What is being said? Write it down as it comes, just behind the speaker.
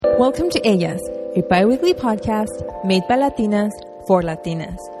Welcome to Ellas, a bi-weekly podcast made by Latinas for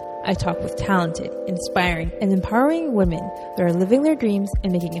Latinas. I talk with talented, inspiring, and empowering women that are living their dreams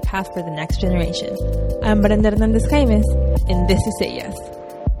and making a path for the next generation. I'm Brenda Hernandez Jaimes, and this is Ellas.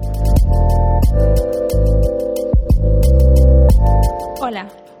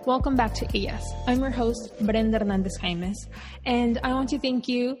 Hola. Welcome back to Ellas. I'm your host, Brenda Hernandez Jaimes, and I want to thank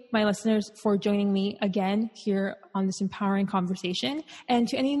you, my listeners, for joining me again here on this empowering conversation. And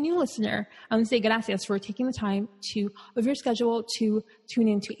to any new listener, I want to say gracias for taking the time of your schedule to tune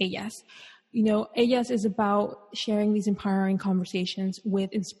into Ellas. You know, Ellas is about sharing these empowering conversations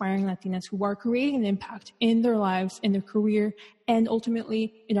with inspiring Latinas who are creating an impact in their lives, in their career, and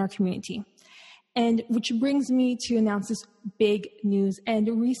ultimately in our community. And which brings me to announce this big news and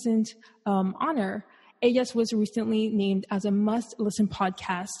recent honor. Ellas was recently named as a must-listen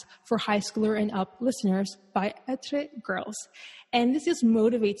podcast for high schooler and up listeners by Etre Girls. And this just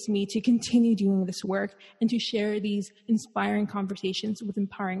motivates me to continue doing this work and to share these inspiring conversations with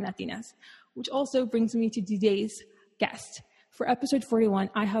empowering Latinas, which also brings me to today's guest. For episode 41,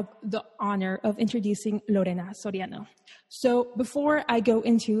 I have the honor of introducing Lorena Soriano. So before I go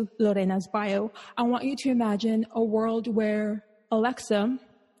into Lorena's bio, I want you to imagine a world where Alexa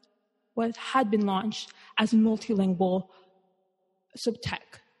had been launched as a multilingual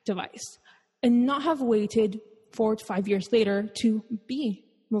subtech device and not have waited 4 to 5 years later to be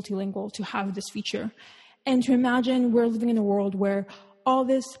multilingual, to have this feature. And to imagine we're living in a world where all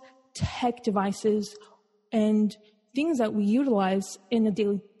this tech devices and things that we utilize in a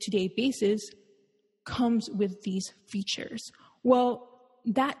day-to-day basis comes with these features. Well,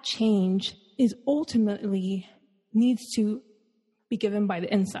 that change is ultimately needs to be given by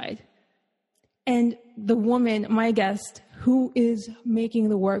the inside. And the woman, my guest, who is making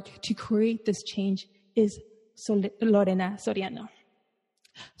the work to create this change is Lorena Soriano.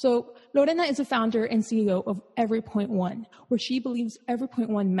 So Lorena is the founder and CEO of Every.1, where she believes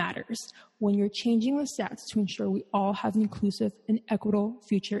Every.1 matters when you're changing the stats to ensure we all have an inclusive and equitable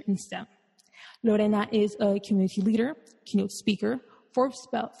future in STEM. Lorena is a community leader, keynote speaker, Forbes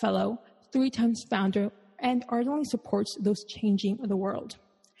Fellow, 3 times founder, and ardently supports those changing the world.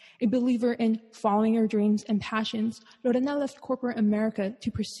 A believer in following her dreams and passions, Lorena left corporate America to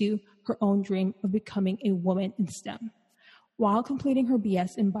pursue her own dream of becoming a woman in STEM. While completing her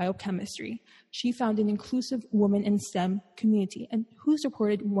BS in biochemistry, she found an inclusive women in STEM community and who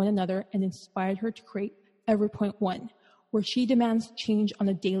supported one another and inspired her to create Every.1, where she demands change on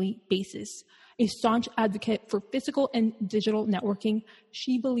a daily basis. A staunch advocate for physical and digital networking,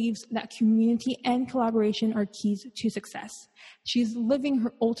 she believes that community and collaboration are keys to success. She's living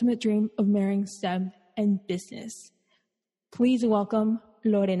her ultimate dream of marrying STEM and business. Please welcome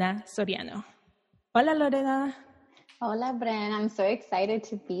Lorena Soriano. Hola, Lorena. Hola, Bren. I'm so excited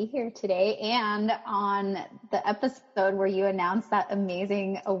to be here today and on the episode where you announced that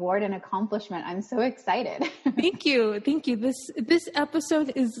amazing award and accomplishment. I'm so excited. Thank you. This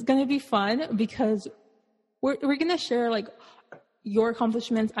episode is going to be fun because we're going to share like your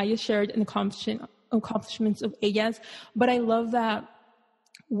accomplishments. I just shared an accomplishments of Ellas, but I love that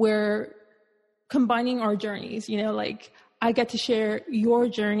we're combining our journeys. You know, like I get to share your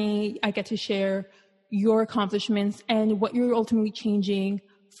journey. I get to share your accomplishments and what you're ultimately changing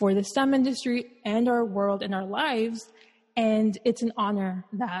for the STEM industry and our world and our lives. And it's an honor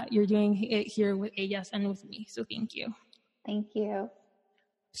that you're doing it here with Ellas and with me. So thank you. Thank you.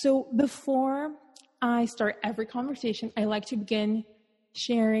 So before I start every conversation, I like to begin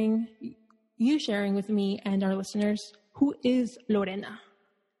sharing with me and our listeners, who is Lorena?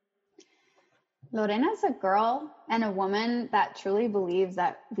 Lorena is a girl and a woman that truly believes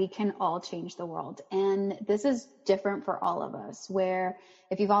that we can all change the world. And this is different for all of us, where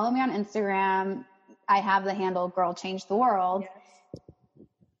if you follow me on Instagram, I have the handle Girl Change the World. Yes.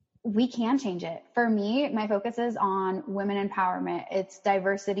 We can change it. For me, my focus is on women empowerment. It's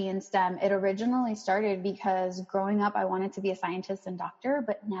diversity in STEM. It originally started because growing up, I wanted to be a scientist and doctor,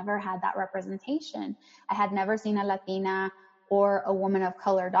 but never had that representation. I had never seen a Latina or a woman of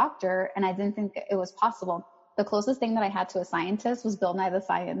color doctor, and I didn't think it was possible. The closest thing that I had to a scientist was Bill Nye the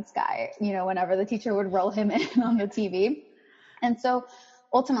Science Guy, you know, whenever the teacher would roll him in on the TV. And so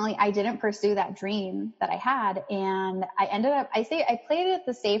ultimately, I didn't pursue that dream that I had. And I ended up, I played it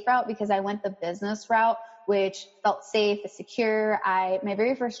the safe route because I went the business route, which felt safe, secure. My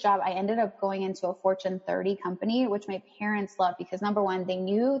very first job, I ended up going into a Fortune 30 company, which my parents loved because number one, they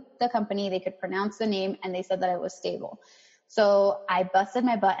knew the company, they could pronounce the name, and they said that it was stable. So I busted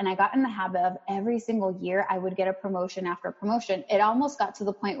my butt and I got in the habit of every single year I would get a promotion after promotion. It almost got to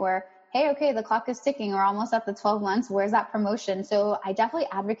the point where hey, okay, the clock is ticking. We're almost at the 12 months. Where's that promotion? So I definitely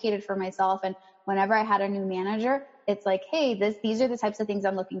advocated for myself. And whenever I had a new manager, it's like, hey, these are the types of things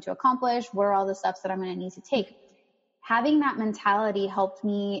I'm looking to accomplish. What are all the steps that I'm going to need to take? Having that mentality helped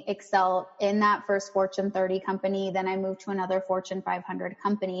me excel in that first Fortune 30 company. Then I moved to another Fortune 500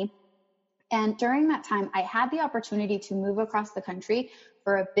 company. And during that time, I had the opportunity to move across the country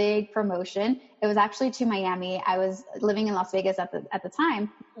for a big promotion. It was actually to Miami. I was living in Las Vegas at the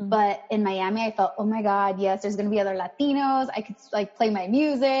time, but in Miami, I felt, oh my God, yes, there's going to be other Latinos. I could like play my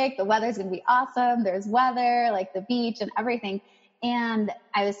music. The weather's going to be awesome. There's weather, like the beach and everything. And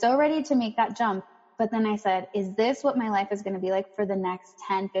I was so ready to make that jump. But then I said, is this what my life is going to be like for the next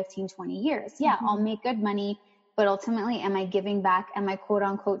 10, 15, 20 years? Yeah, I'll make good money. But ultimately, am I giving back? Am I quote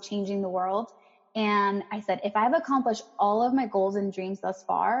unquote changing the world? And I said, if I've accomplished all of my goals and dreams thus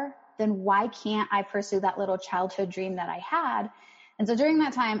far, then why can't I pursue that little childhood dream that I had? And so during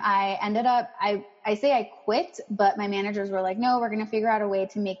that time, I ended up, I say I quit, but my managers were like, no, we're going to figure out a way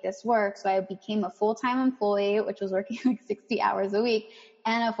to make this work. So I became a full-time employee, which was working like 60 hours a week,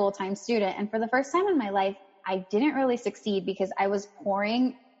 and a full-time student. And for the first time in my life, I didn't really succeed because I was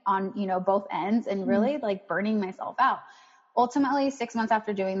pouring on, both ends and really like burning myself out. Ultimately, 6 months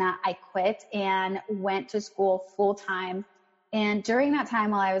after doing that, I quit and went to school full time. And during that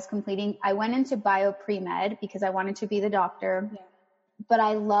time while I was completing, I went into bio pre-med because I wanted to be the doctor, but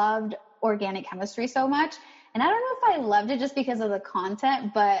I loved organic chemistry so much. And I don't know if I loved it just because of the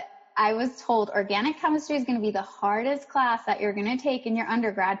content, but I was told organic chemistry is going to be the hardest class that you're going to take in your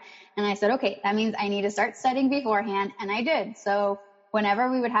undergrad. And I said, okay, that means I need to start studying beforehand. And I did. So whenever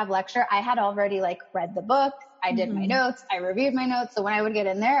we would have lecture, I had already like read the book. I did my notes. I reviewed my notes. So when I would get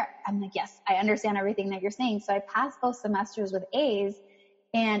in there, I'm like, yes, I understand everything that you're saying. So I passed both semesters with A's.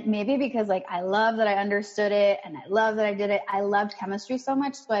 And maybe because like, I love that I understood it and I love that I did it. I loved chemistry so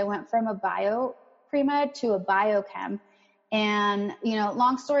much. So I went from a bio pre-med to a biochem. And,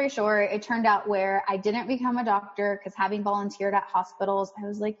 long story short, it turned out where I didn't become a doctor because having volunteered at hospitals, I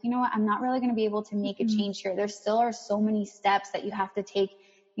was like, you know what, I'm not really going to be able to make a change here. There still are so many steps that you have to take,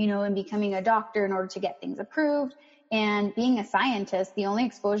 in becoming a doctor in order to get things approved. And being a scientist, the only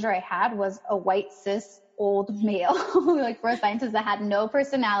exposure I had was a white cis old male, like for a scientist that had no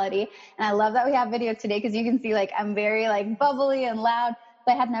personality. And I love that we have video today because you can see like I'm very like bubbly and loud.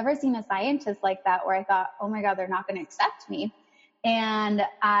 But I had never seen a scientist like that where I thought, oh my God, they're not going to accept me. And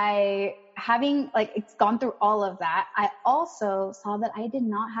it's gone through all of that, I also saw that I did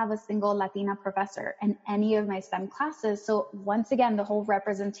not have a single Latina professor in any of my STEM classes. So once again, the whole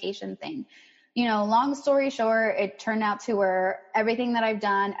representation thing, long story short, it turned out to where everything that I've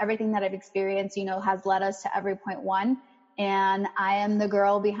done, everything that I've experienced, has led us to Every Point One. And I am the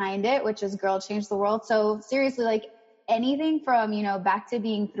girl behind it, which is Girl Change the World. So seriously, like anything from, back to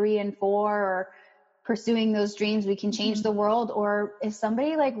being 3 and 4 or pursuing those dreams, we can change the world. Or if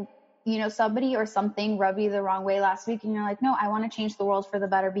somebody somebody or something rubbed you the wrong way last week and you're like, no, I want to change the world for the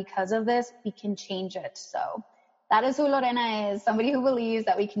better because of this, we can change it. So that is who Lorena is, somebody who believes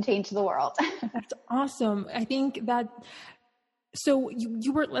that we can change the world. That's awesome. I think that, so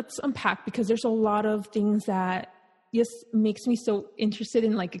let's unpack because there's a lot of things that just makes me so interested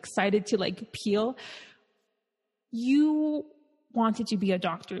and like excited to like peel. You wanted to be a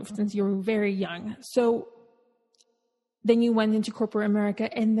doctor since you were very young. So then you went into corporate America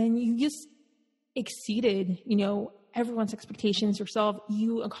and then you just exceeded, everyone's expectations yourself.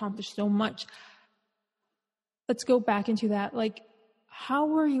 You accomplished so much. Let's go back into that. Like, how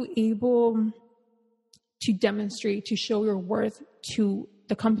were you able to demonstrate, to show your worth to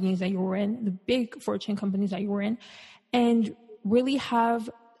the companies that you were in, the big Fortune companies that you were in, and really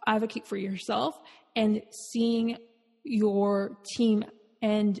advocate for yourself and seeing your team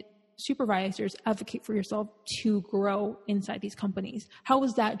and supervisors advocate for yourself to grow inside these companies? How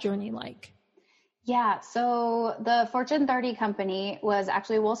was that journey like? Yeah. So the Fortune 30 company was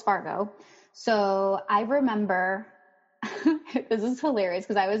actually Wells Fargo. So I remember this is hilarious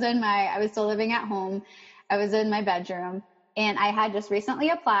because I was still living at home. I was in my bedroom and I had just recently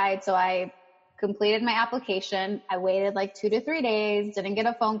applied. So I completed my application. I waited like 2 to 3 days, didn't get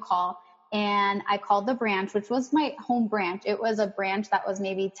a phone call. And I called the branch, which was my home branch. It was a branch that was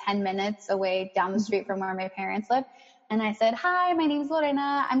maybe 10 minutes away down the street from where my parents live. And I said, hi, my name's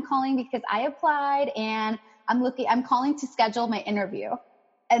Lorena. I'm calling because I applied and I'm calling to schedule my interview.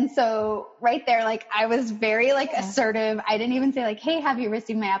 And so right there, like I was very like assertive. I didn't even say like, hey, have you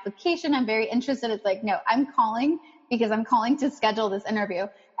received my application? I'm very interested. It's like, no, I'm calling because I'm calling to schedule this interview.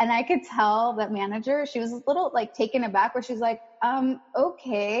 And I could tell that manager, she was a little like taken aback where she's like,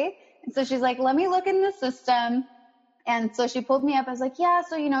 okay. And so she's like, let me look in the system. And so she pulled me up. I was like, yeah,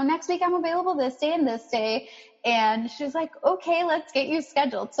 so, next week I'm available this day and this day. And she was like, okay, let's get you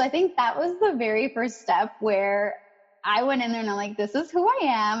scheduled. So I think that was the very first step where I went in there and I'm like, this is who I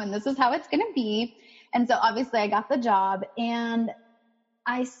am and this is how it's going to be. And so obviously I got the job, and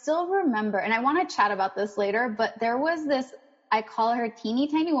I still remember, and I want to chat about this later, but there was this, I call her teeny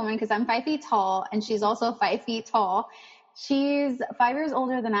tiny woman because I'm 5 feet tall and she's also 5 feet tall. She's 5 years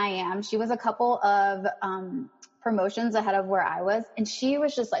older than I am. She was a couple of promotions ahead of where I was. And she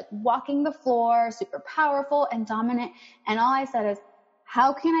was just like walking the floor, super powerful and dominant. And all I said is,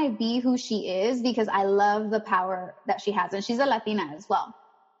 how can I be who she is? Because I love the power that she has. And she's a Latina as well.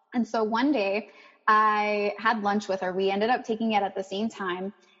 And so one day I had lunch with her. We ended up taking it at the same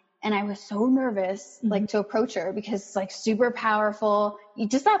time. And I was so nervous, like, to approach her because it's like super powerful. You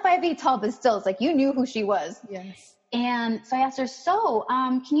just not 5 feet tall, but still, it's like you knew who she was. Yes. And so I asked her, so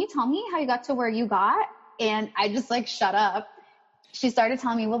can you tell me how you got to where you got? And I just like shut up. She started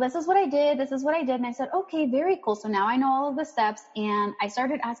telling me, well, this is what I did. This is what I did. And I said, okay, very cool. So now I know all of the steps. And I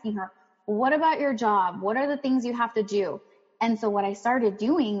started asking her, what about your job? What are the things you have to do? And so what I started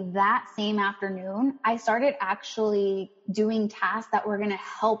doing that same afternoon, I started actually doing tasks that were going to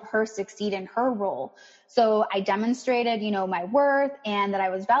help her succeed in her role. So I demonstrated, my worth and that I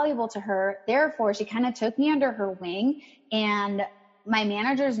was valuable to her. Therefore, she kind of took me under her wing, and my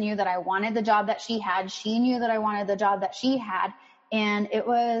managers knew that I wanted the job that she had. She knew that I wanted the job that she had. And it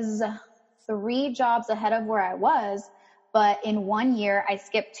was 3 jobs ahead of where I was. But in 1 year, I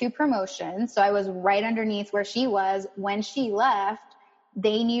skipped 2 promotions. So I was right underneath where she was. When she left,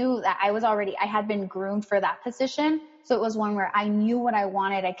 they knew that I had been groomed for that position. So it was one where I knew what I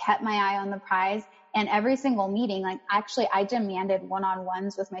wanted. I kept my eye on the prize. And every single meeting, I demanded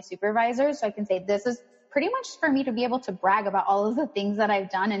one-on-ones with my supervisors. So I can say, this is pretty much for me to be able to brag about all of the things that I've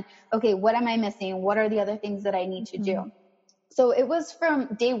done. And okay, what am I missing? What are the other things that I need to do? So it was from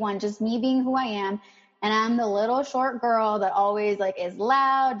day one, just me being who I am. And I'm the little short girl that always is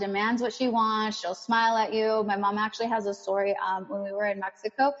loud, demands what she wants. She'll smile at you. My mom actually has a story when we were in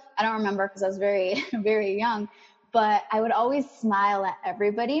Mexico. I don't remember because I was very, very young, but I would always smile at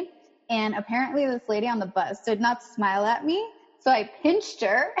everybody. And apparently this lady on the bus did not smile at me. So I pinched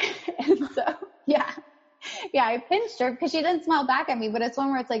her. And so, yeah, I pinched her because she didn't smile back at me. But it's one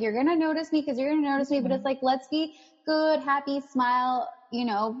where it's like, you're going to notice me because you're going to notice me. But it's like, let's be good, happy, smile,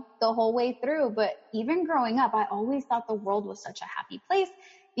 the whole way through. But even growing up, I always thought the world was such a happy place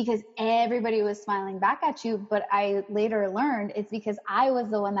because everybody was smiling back at you. But I later learned it's because I was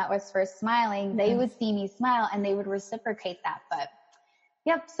the one that was first smiling. They would see me smile and they would reciprocate that. But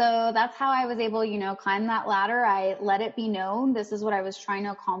yep. So that's how I was able, climb that ladder. I let it be known. This is what I was trying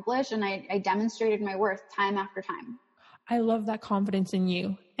to accomplish. And I demonstrated my worth time after time. I love that confidence in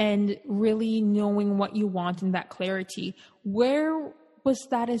you and really knowing what you want and that clarity. Where was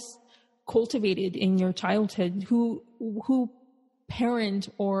that cultivated in your childhood? Who parent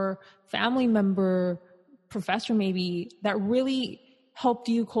or family member, professor maybe, that really helped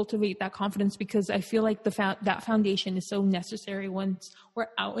you cultivate that confidence? Because I feel like that foundation is so necessary once we're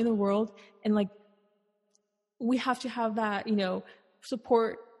out in the world, and we have to have that,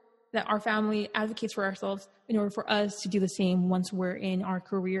 support that our family advocates for ourselves in order for us to do the same once we're in our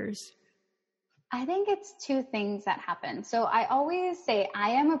careers. I think it's 2 things that happen. So I always say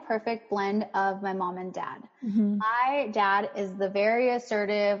I am a perfect blend of my mom and dad. My dad is the very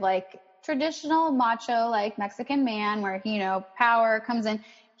assertive, traditional macho, Mexican man where, power comes in.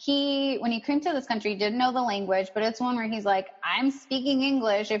 When he came to this country, didn't know the language, but it's one where he's like, I'm speaking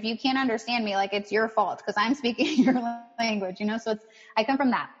English. If you can't understand me, it's your fault because I'm speaking your language, so I come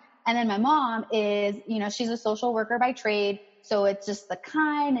from that. And then my mom is, she's a social worker by trade. So it's just the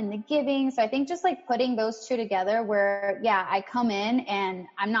kind and the giving. So I think just putting those 2 together where, yeah, I come in and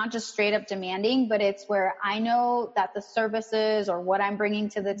I'm not just straight up demanding, but it's where I know that the services or what I'm bringing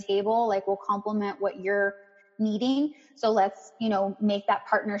to the table, will complement what you're needing. So let's, make that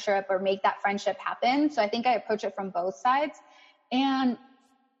partnership or make that friendship happen. So I think I approach it from both sides. And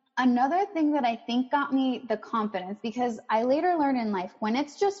another thing that I think got me the confidence, because I later learned in life, when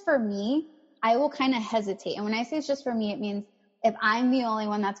it's just for me, I will kind of hesitate. And when I say it's just for me, it means if I'm the only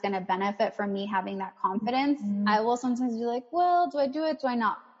one that's going to benefit from me having that confidence, I will sometimes be like, well, do I do it? Do I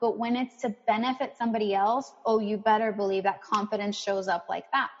not? But when it's to benefit somebody else, oh, you better believe that confidence shows up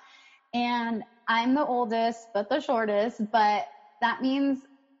like that. And I'm the oldest, but the shortest, but that means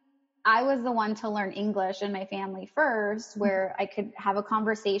I was the one to learn English in my family first, where I could have a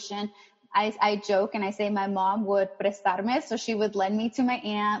conversation. I joke and I say my mom would prestarme, so she would lend me to my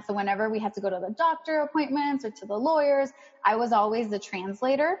aunt. So whenever we had to go to the doctor appointments or to the lawyers, I was always the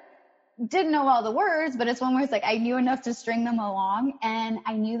translator. didn't know all the words, but it's one where it's like I knew enough to string them along, and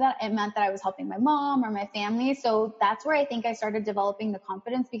I knew that it meant that I was helping my mom or my family. So that's where I think I started developing the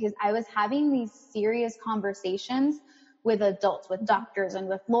confidence, because I was having these serious conversations with adults, with doctors and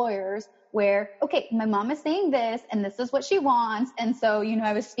with lawyers, where, okay, my mom is saying this and this is what she wants. And so, you know,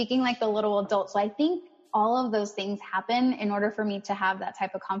 I was speaking like the little adult. So I think all of those things happen in order for me to have that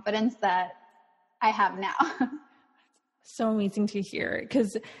type of confidence that I have now. So amazing to hear,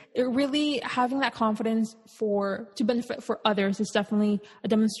 because it really, having that confidence to benefit for others is definitely a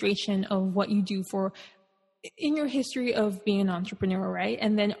demonstration of what you do in your history of being an entrepreneur, right?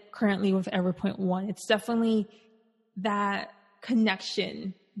 And then currently with Everpoint One, it's definitely that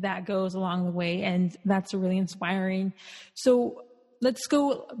connection that goes along the way. And that's really inspiring. So let's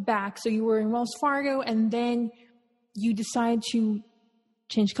go back. So you were in Wells Fargo, and then you decide to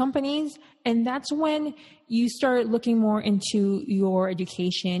change companies. And that's when you start looking more into your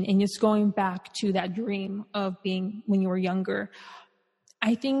education and just going back to that dream of being when you were younger.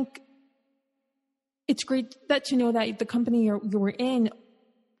 I think it's great to know that the company you were in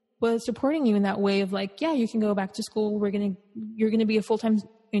was supporting you in that way of like, yeah, you can go back to school. You're going to be a full-time,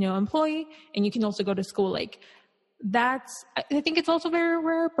 employee, and you can also go to school. Like I think it's also very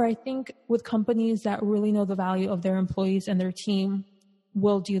rare, but I think with companies that really know the value of their employees and their team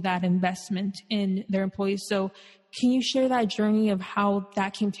will do that investment in their employees. So can you share that journey of how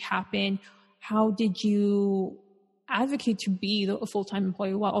that came to happen? How did you advocate to be a full-time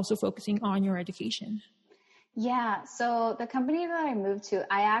employee while also focusing on your education? Yeah. So the company that I moved to,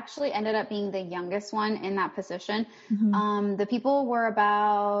 I actually ended up being the youngest one in that position. Mm-hmm. The people were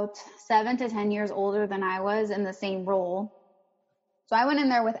about 7 to 10 years older than I was in the same role. So I went in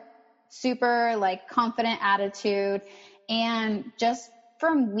there with super confident attitude, and just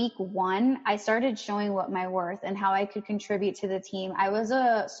from week one, I started showing what my worth and how I could contribute to the team. I was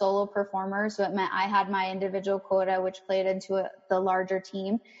a solo performer, so it meant I had my individual quota, which played into the larger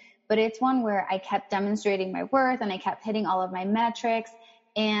team. But it's one where I kept demonstrating my worth and I kept hitting all of my metrics.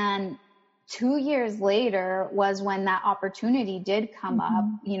 And 2 years later was when that opportunity did come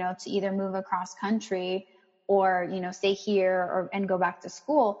mm-hmm. up, to either move across country or, stay here and go back to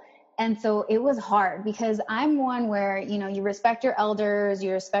school. And so it was hard because I'm one where, you respect your elders,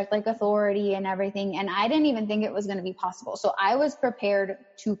 you respect authority and everything. And I didn't even think it was going to be possible. So I was prepared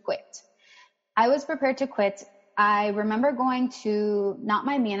to quit. I remember going to not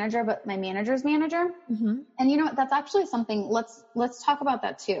my manager, but my manager's manager. Mm-hmm. And that's actually something, let's talk about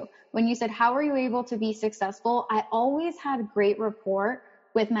that too. When you said, how are you able to be successful? I always had great rapport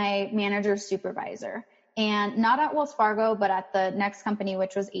with my manager's supervisor. And not at Wells Fargo, but at the next company,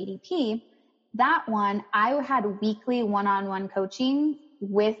 which was ADP. That one, I had weekly one-on-one coaching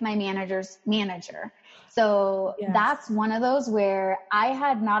with my manager's manager. So yes. That's one of those where I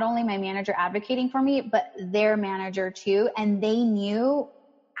had not only my manager advocating for me, but their manager too. And they knew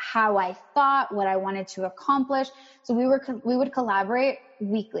how I thought, what I wanted to accomplish. So we would collaborate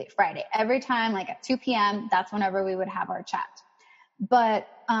weekly, Friday, every time, at 2 p.m. That's whenever we would have our chat. But,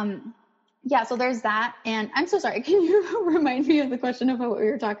 yeah, so there's that. And I'm so sorry. Can you remind me of the question of what we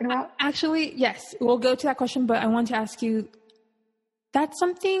were talking about? Actually, yes, we'll go to that question, but I want to ask you, that's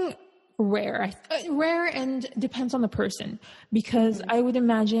something rare and depends on the person, because mm-hmm. I would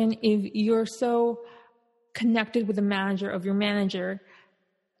imagine if you're so connected with the manager of your manager,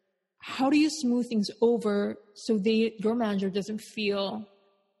 how do you smooth things over so your manager doesn't feel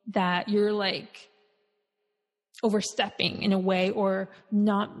that you're overstepping in a way or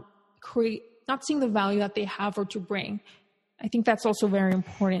not seeing the value that they have or to bring? I think that's also very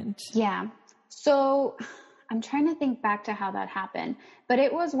important. Yeah. So I'm trying to think back to how that happened, but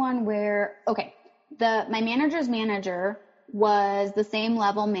it was one where, my manager's manager was the same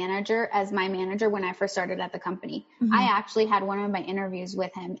level manager as my manager when I first started at the company. Mm-hmm. I actually had one of my interviews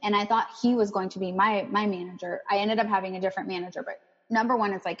with him, and I thought he was going to be my manager. I ended up having a different manager, but number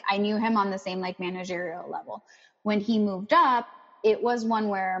one, it's I knew him on the same managerial level. When he moved up, it was one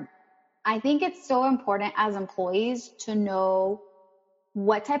where I think it's so important as employees to know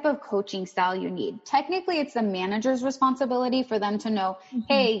what type of coaching style you need. Technically, it's the manager's responsibility for them to know, mm-hmm.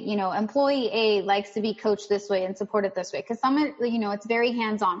 hey, employee A likes to be coached this way and supported this way. Because some, it's very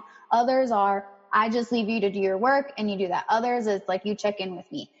hands-on. Others are, I just leave you to do your work and you do that. Others is you check in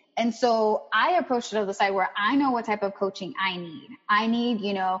with me. And so I approached it on the side where I know what type of coaching I need. I need,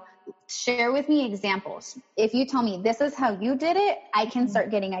 share with me examples. If you tell me this is how you did it, I can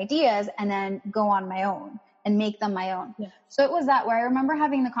start getting ideas and then go on my own and make them my own. Yeah. So it was that where I remember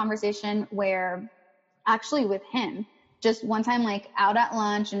having the conversation where actually with him, just one time, like out at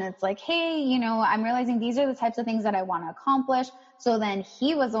lunch, and it's like, hey, you know, I'm realizing these are the types of things that I want to accomplish. So then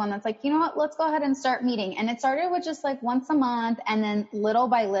he was the one that's like, you know what, let's go ahead and start meeting. And it started with just like once a month. And then little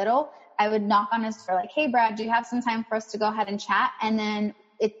by little, I would knock on his door like, hey, Brad, do you have some time for us to go ahead and chat? And then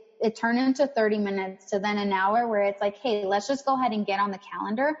it turned into 30 minutes to then an hour where it's like, hey, let's just go ahead and get on the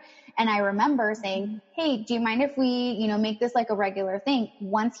calendar. And I remember saying, hey, do you mind if we, you know, make this like a regular thing?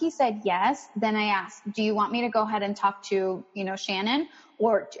 Once he said yes, then I asked, do you want me to go ahead and talk to, you know, Shannon,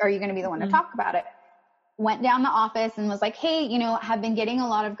 or are you going to be the one to talk about it? Went down the office and was like, hey, you know, have been getting a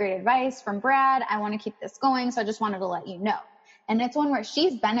lot of great advice from Brad. I want to keep this going. So I just wanted to let you know. And it's one where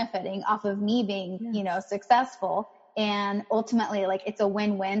she's benefiting off of me being, you know, successful. And ultimately, like, it's a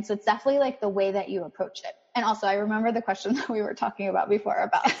win-win. So it's definitely like the way that you approach it. And also, I remember the question that we were talking about before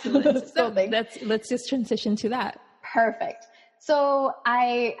about the school thing. Let's just transition to that. Perfect. So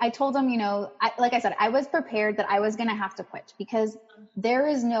I told him, you know, like I said, I was prepared that I was going to have to quit because there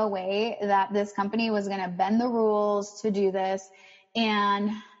is no way that this company was going to bend the rules to do this. And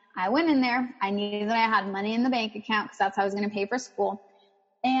I went in there. I knew that I had money in the bank account because that's how I was going to pay for school.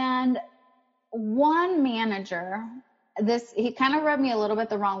 And one manager, he kind of rubbed me a little bit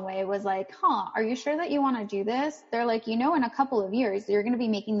the wrong way, was like, are you sure that you want to do this? They're like, you know, in a couple of years, you're going to be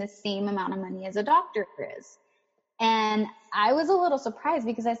making the same amount of money as a doctor is. And I was a little surprised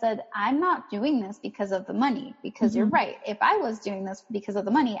because I said, I'm not doing this because of the money, because you're right. If I was doing this because of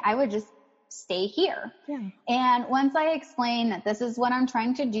the money, I would just stay here. Yeah. And once I explained that this is what I'm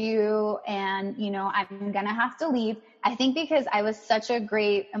trying to do and, you know, I'm going to have to leave, I think because I was such a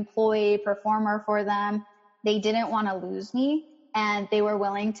great employee performer for them, they didn't want to lose me. And they were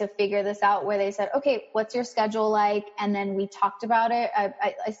willing to figure this out where they said, okay, what's your schedule like? And then we talked about it.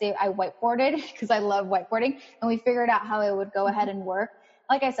 I say I whiteboarded because I love whiteboarding, and we figured out how it would go ahead and work.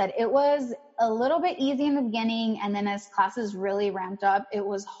 Like I said, it was a little bit easy in the beginning. And then as classes really ramped up, it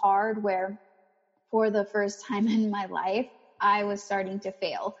was hard where for the first time in my life, I was starting to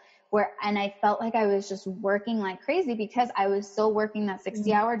fail and I felt like I was just working like crazy because I was still working that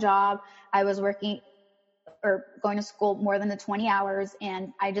 60-hour job. I was working or going to school more than the 20 hours.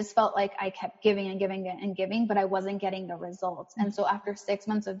 And I just felt like I kept giving and giving and giving, but I wasn't getting the results. And so after 6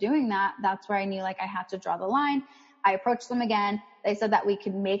 months of doing that, that's where I knew like I had to draw the line. I approached them again. They said that we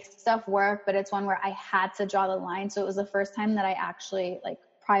could make stuff work, but it's one where I had to draw the line. So it was the first time that I actually like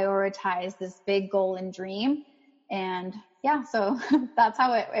prioritized this big goal and dream. And yeah, so that's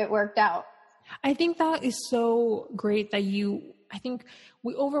how it worked out. I think that is so great that I think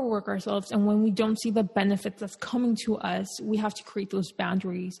we overwork ourselves, and when we don't see the benefits that's coming to us, we have to create those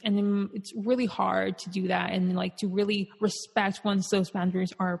boundaries. And then it's really hard to do that and like to really respect once those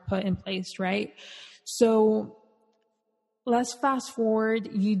boundaries are put in place, right? So let's fast forward.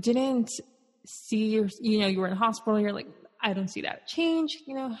 You didn't see you were in the hospital. You're like, I don't see that change,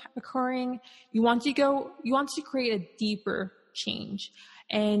 occurring. You want to create a deeper change.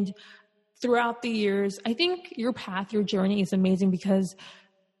 And throughout the years, I think your journey is amazing because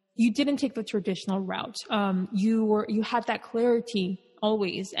you didn't take the traditional route. You had that clarity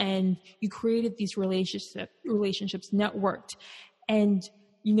always, and you created these relationships, networked, and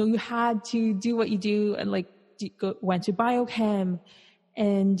you had to do what you do, and went to biochem,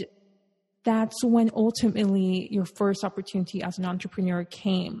 and that's when ultimately your first opportunity as an entrepreneur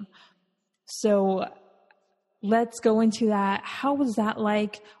came. So let's go into that. How was that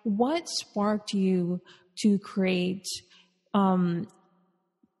like? What sparked you to create, Global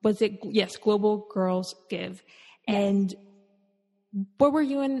Girls Give? Yes. And what were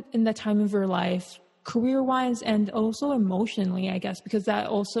you in that time of your life, career-wise and also emotionally, I guess, because that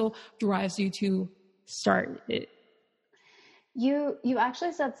also drives you to start it? You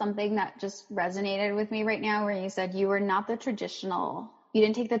actually said something that just resonated with me right now, where you said you didn't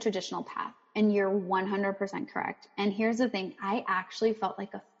take the traditional path. And you're 100% correct. And here's the thing. I actually felt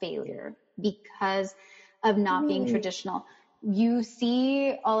like a failure because of not being traditional. You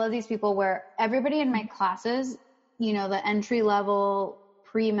see all of these people where everybody in my classes, the entry level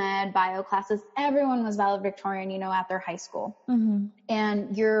pre-med bio classes, everyone was valedictorian, at their high school. Mm-hmm.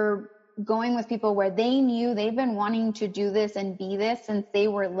 And you're going with people where they've been wanting to do this and be this since they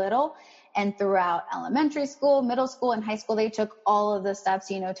were little. And throughout elementary school, middle school, and high school, they took all of the steps,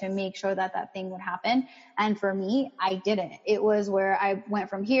 to make sure that thing would happen. And for me, I didn't. It was where I went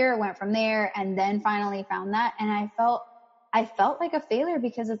from here, went from there, and then finally found that. And I felt like a failure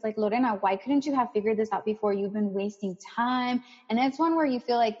because it's like, Lorena, why couldn't you have figured this out before? You've been wasting time. And it's one where you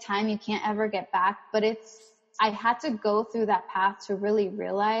feel like time you can't ever get back. But I had to go through that path to really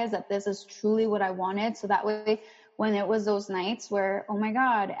realize that this is truly what I wanted. So that way, when it was those nights where, oh my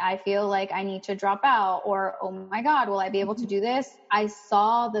God, I feel like I need to drop out, or, oh my God, will I be able to do this? I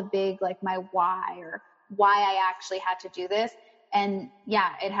saw the big, like my why, or why I actually had to do this. And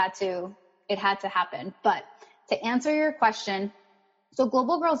yeah, it had to happen. But to answer your question, so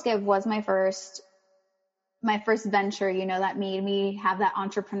Global Girls Give was my first venture, you know, that made me have that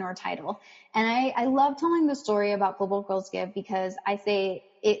entrepreneur title. And I love telling the story about Global Girls Give because I say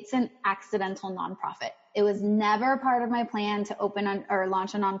it's an accidental nonprofit. It was never part of my plan to open or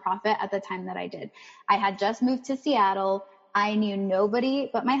launch a nonprofit at the time that I did. I had just moved to Seattle. I knew nobody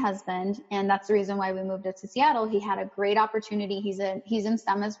but my husband, and that's the reason why we moved to Seattle. He had a great opportunity. He's in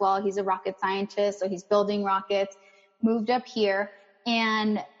STEM as well. He's a rocket scientist, so he's building rockets. Moved up here.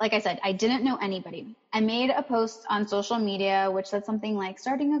 And like I said, I didn't know anybody. I made a post on social media, which said something like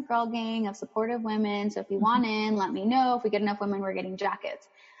starting a girl gang of supportive women. So if you want in, let me know. If we get enough women, we're getting jackets.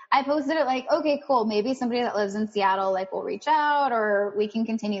 I posted it like, okay, cool. Maybe somebody that lives in Seattle, like will reach out, or we can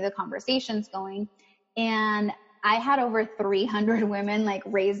continue the conversations going. And I had over 300 women like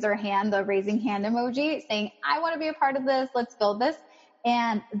raise their hand, the raising hand emoji, saying, I want to be a part of this. Let's build this.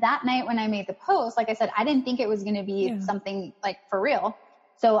 And that night when I made the post, like I said, I didn't think it was going to be something like for real.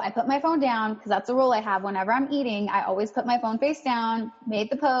 So I put my phone down because that's a rule I have whenever I'm eating. I always put my phone face down, made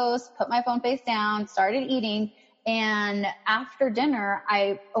the post, put my phone face down, started eating. And after dinner,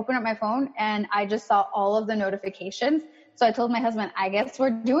 I opened up my phone and I just saw all of the notifications. So I told my husband, I guess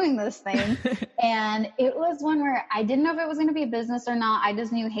we're doing this thing. And it was one where I didn't know if it was going to be a business or not. I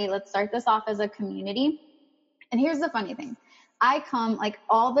just knew, hey, let's start this off as a community. And here's the funny thing. Like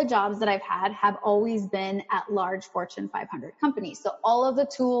all the jobs that I've had have always been at large Fortune 500 companies. So all of the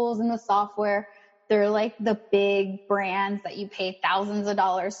tools and the software, they're like the big brands that you pay thousands of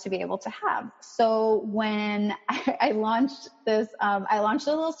dollars to be able to have. So when I launched this, I launched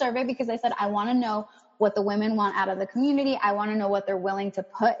a little survey because I said, I want to know what the women want out of the community. I want to know what they're willing to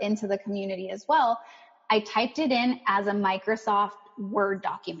put into the community as well. I typed it in as a Microsoft Word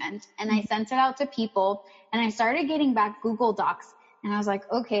document and I sent it out to people, and I started getting back Google Docs, and I was like,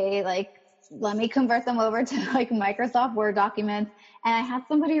 okay, like let me convert them over to like Microsoft Word documents. And I had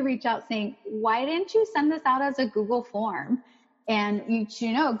somebody reach out saying, why didn't you send this out as a Google form? And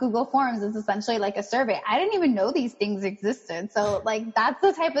you know, Google Forms is essentially like a survey. I didn't even know these things existed. So like, that's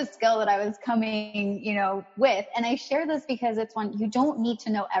the type of skill that I was coming, you know, with. And I share this because it's one, you don't need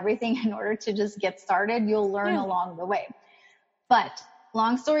to know everything in order to just get started. You'll learn along the way. But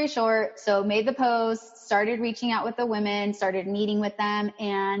long story short, so made the post, started reaching out with the women, started meeting with them.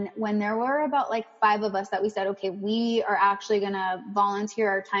 And when there were about like 5 of us that we said, okay, we are actually going to volunteer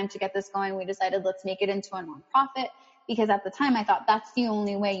our time to get this going, we decided let's make it into a nonprofit. Because at the time I thought that's the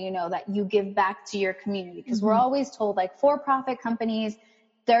only way, you know, that you give back to your community. Because we're always told like for-profit companies,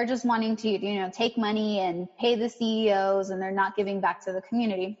 they're just wanting to, you know, take money and pay the CEOs, and they're not giving back to the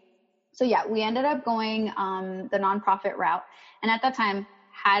community. So yeah, we ended up going the nonprofit route. And at that time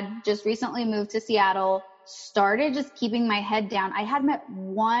had just recently moved to Seattle, started just keeping my head down. I had met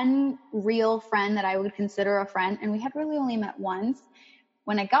one real friend that I would consider a friend, and we had really only met once.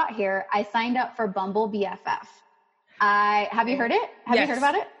 When I got here, I signed up for Bumble BFF. Have you heard it? Have you heard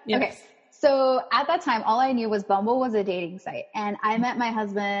about it? Yes. Okay. So at that time, all I knew was Bumble was a dating site. And I met my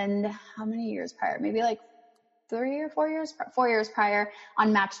husband, how many years prior? Maybe like 4 years prior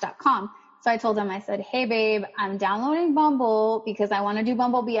on Match.com. So I told him, I said, hey babe, I'm downloading Bumble because I want to do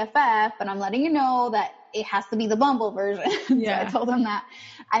Bumble BFF, but I'm letting you know that it has to be the Bumble version. Yeah. So I told him that.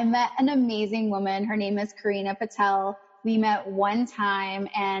 I met an amazing woman. Her name is Karina Patel. We met one time,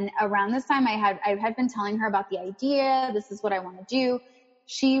 and around this time I had been telling her about the idea. This is what I want to do.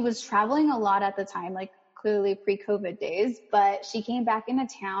 She was traveling a lot at the time, like clearly pre-COVID days, but she came back into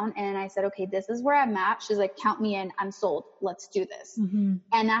town, and I said, okay, this is where I'm at. She's like, count me in. I'm sold. Let's do this. And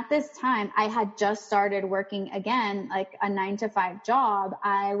at this time I had just started working again, like a 9-to-5 job.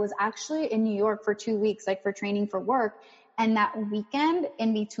 I was actually in New York for 2 weeks, like for training for work. And that weekend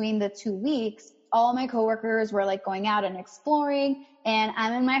in between the 2 weeks, all my coworkers were like going out and exploring, and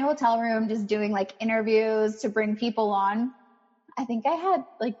I'm in my hotel room just doing like interviews to bring people on. I think I had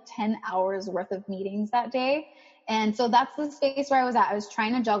like 10 hours worth of meetings that day. And so that's the space where I was at. I was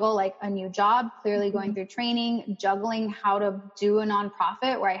trying to juggle like a new job, clearly going through training, juggling how to do a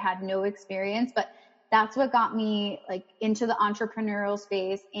nonprofit where I had no experience, but that's what got me like into the entrepreneurial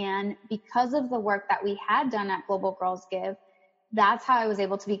space. And because of the work that we had done at Global Girls Give, that's how I was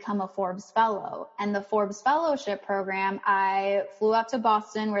able to become a Forbes Fellow. And the Forbes Fellowship program, I flew up to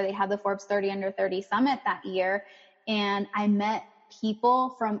Boston where they had the Forbes 30 Under 30 Summit that year. And I met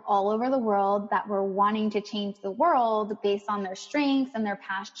people from all over the world that were wanting to change the world based on their strengths and their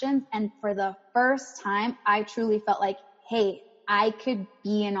passions. And for the first time, I truly felt like, hey, I could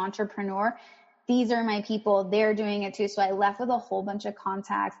be an entrepreneur. These are my people. They're doing it too. So I left with a whole bunch of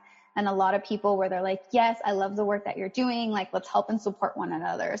contacts and a lot of people where they're like, yes, I love the work that you're doing. Like, let's help and support one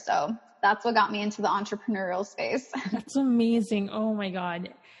another. So that's what got me into the entrepreneurial space. That's amazing. Oh my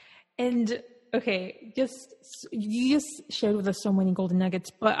God. And okay, you just shared with us so many golden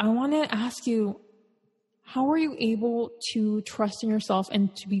nuggets, but I want to ask you, how are you able to trust in yourself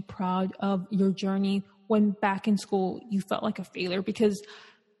and to be proud of your journey when back in school you felt like a failure? Because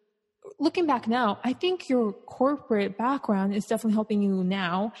looking back now, I think your corporate background is definitely helping you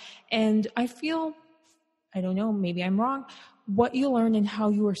now. And I feel, I don't know, maybe I'm wrong, what you learned and how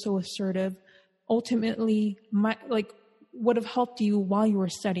you were so assertive ultimately would have helped you while you were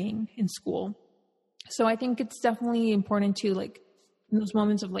studying in school. So I think it's definitely important to like in those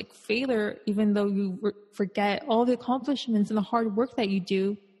moments of like failure, even though you forget all the accomplishments and the hard work that you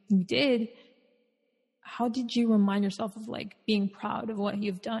did, how did you remind yourself of like being proud of what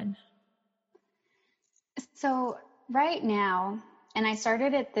you've done? So right now, and I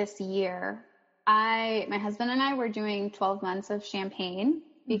started it this year, my husband and I were doing 12 months of champagne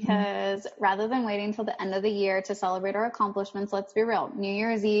because rather than waiting till the end of the year to celebrate our accomplishments, let's be real, New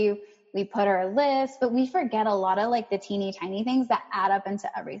Year's Eve, we put our list, but we forget a lot of like the teeny tiny things that add up into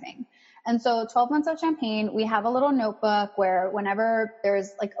everything. And so 12 months of champagne, we have a little notebook where whenever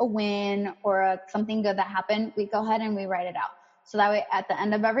there's like a win or something good that happened, we go ahead and we write it out. So that way at the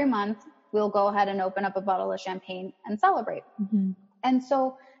end of every month, we'll go ahead and open up a bottle of champagne and celebrate. And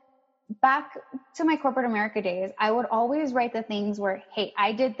so back to my corporate America days, I would always write the things where, hey,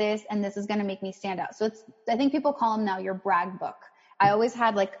 I did this and this is going to make me stand out. So I think people call them now your brag book. I always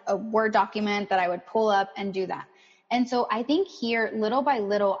had like a Word document that I would pull up and do that. And so I think here, little by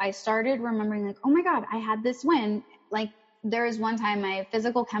little, I started remembering like, oh my God, I had this win. Like there is one time my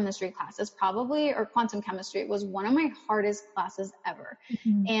physical chemistry classes or quantum chemistry was one of my hardest classes ever.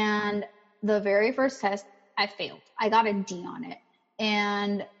 And the very first test, I failed. I got a D on it.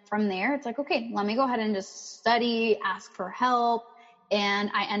 And from there, it's like, okay, let me go ahead and just study, ask for help.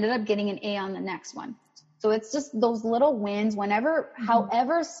 And I ended up getting an A on the next one. So it's just those little wins,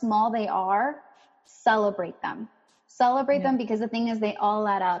 however small they are, celebrate them. Celebrate them because the thing is they all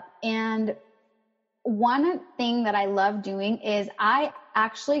add up. And one thing that I love doing is I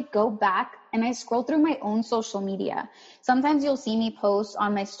actually go back and I scroll through my own social media. Sometimes you'll see me post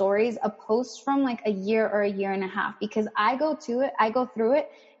on my stories, a post from like a year or a year and a half, because I go through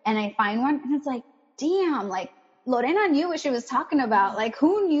it and I find one and it's like, damn, like Lorena knew what she was talking about. Like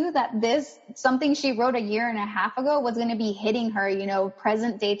who knew that something she wrote a year and a half ago was going to be hitting her,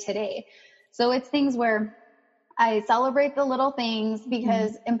 present day today. So it's things where I celebrate the little things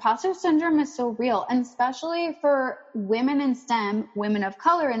because imposter syndrome is so real. And especially for women in STEM, women of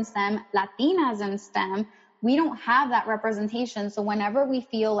color in STEM, Latinas in STEM, we don't have that representation. So whenever we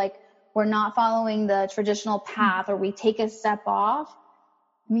feel like we're not following the traditional path or we take a step off,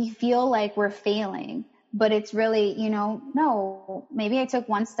 we feel like we're failing. But it's really, no, maybe I took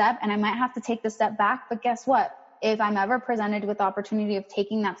one step and I might have to take the step back. But guess what? If I'm ever presented with the opportunity of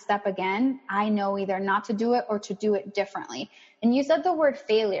taking that step again, I know either not to do it or to do it differently. And you said the word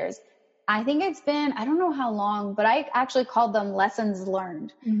failures. I think it's been, I don't know how long, but I actually called them lessons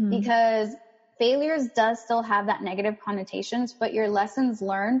learned because failures does still have that negative connotations, but your lessons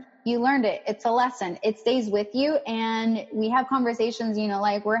learned, you learned it. It's a lesson. It stays with you. And we have conversations,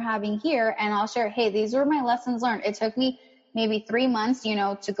 like we're having here, and I'll share, hey, these were my lessons learned. It took me maybe 3 months,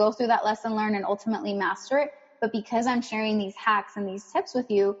 to go through that lesson learned and ultimately master it. But because I'm sharing these hacks and these tips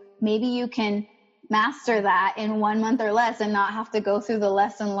with you, maybe you can master that in 1 month or less and not have to go through the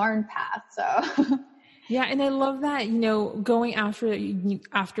lesson learned path. So yeah. And I love that, going after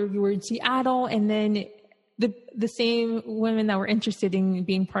you were in Seattle and then the same women that were interested in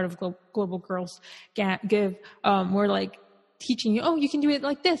being part of Global Girls Give were like teaching you, oh, you can do it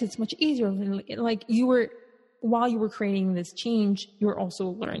like this. It's much easier. And like while you were creating this change, you were also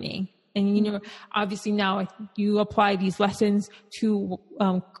learning. And, obviously now you apply these lessons to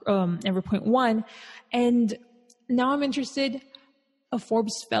Everpoint One. And now I'm interested, a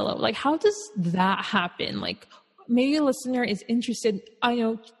Forbes fellow, like how does that happen? Like maybe a listener is interested. I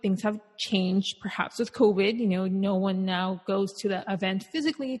know things have changed perhaps with COVID, no one now goes to the event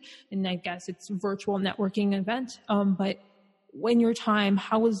physically, and I guess it's a virtual networking event. But in your time,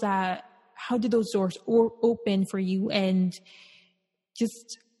 how did those doors open for you? And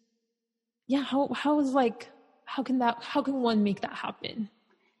just, yeah, how can one make that happen?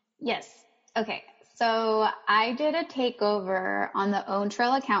 Yes. Okay. So I did a takeover on the Own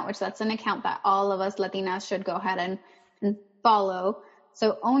Trail account, which that's an account that all of us Latinas should go ahead and follow.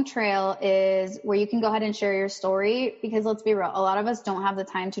 So Own Trail is where you can go ahead and share your story, because let's be real, a lot of us don't have the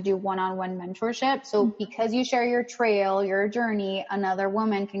time to do one-on-one mentorship. So because you share your trail, your journey, another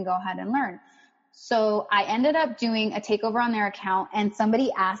woman can go ahead and learn. So I ended up doing a takeover on their account, and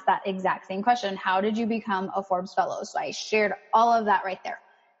somebody asked that exact same question. How did you become a Forbes Fellow? So I shared all of that right there.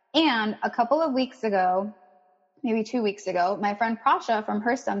 And a couple of weeks ago, maybe 2 weeks ago, my friend Prasha from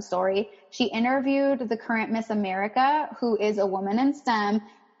her STEM story, she interviewed the current Miss America, who is a woman in STEM.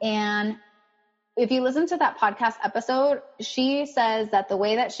 And if you listen to that podcast episode, she says that the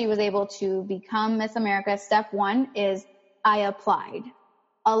way that she was able to become Miss America, step one is I applied.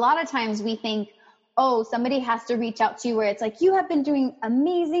 A lot of times we think, oh, somebody has to reach out to you, where it's like, you have been doing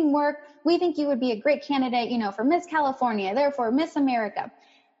amazing work. We think you would be a great candidate, for Miss California, therefore Miss America.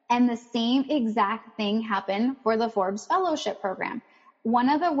 And the same exact thing happened for the Forbes Fellowship Program. One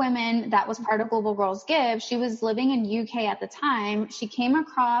of the women that was part of Global Girls Give, she was living in UK at the time. She came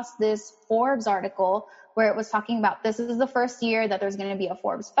across this Forbes article where it was talking about, this is the first year that there's going to be a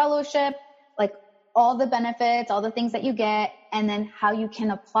Forbes Fellowship, like all the benefits, all the things that you get, and then how you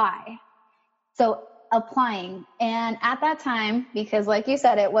can apply. So applying. And at that time, because like you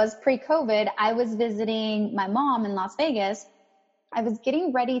said, it was pre-COVID, I was visiting my mom in Las Vegas. I was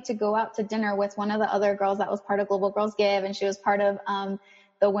getting ready to go out to dinner with one of the other girls that was part of Global Girls Give, and she was part of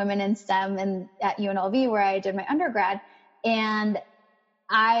the Women in STEM and at UNLV, where I did my undergrad. And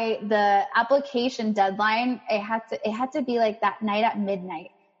the application deadline, it had to be like that night at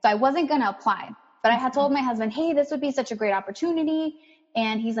midnight. So I wasn't going to apply, but I had told my husband, hey, this would be such a great opportunity.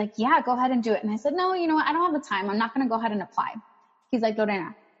 And he's like, yeah, go ahead and do it. And I said, no, you know what? I don't have the time. I'm not going to go ahead and apply. He's like,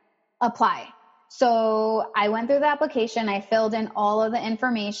 Lorena, apply. So I went through the application. I filled in all of the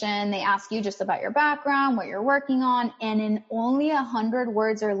information. They ask you just about your background, what you're working on. And in only 100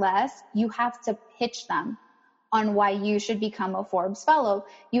 words or less, you have to pitch them on why you should become a Forbes Fellow.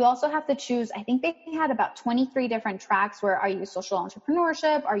 You also have to choose, I think they had about 23 different tracks, where are you social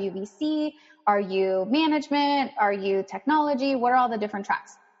entrepreneurship? Are you VC? Are you management? Are you technology? What are all the different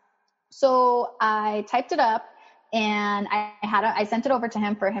tracks? So I typed it up, and I sent it over to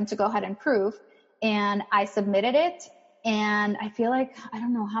him for him to go ahead and prove. And I submitted it. And I feel like, I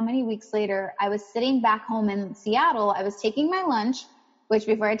don't know how many weeks later, I was sitting back home in Seattle. I was taking my lunch, which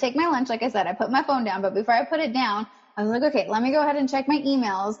before I take my lunch, like I said, I put my phone down. But before I put it down, I was like, okay, let me go ahead and check my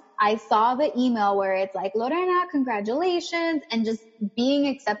emails. I saw the email where it's like, Lorena, congratulations, and just being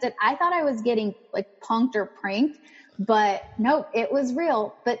accepted. I thought I was getting like punked or pranked, but no, it was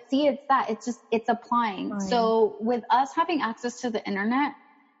real. But see, it's applying. Right. So with us having access to the internet,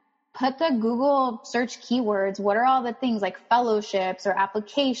 put the Google search keywords. What are all the things like fellowships or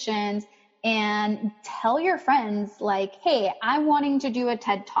applications, and tell your friends like, hey, I'm wanting to do a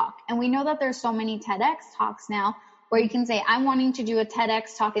TED Talk. And we know that there's so many TEDx talks now where you can say, I'm wanting to do a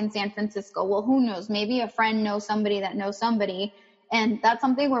TEDx talk in San Francisco. Well, who knows? Maybe a friend knows somebody that knows somebody. And that's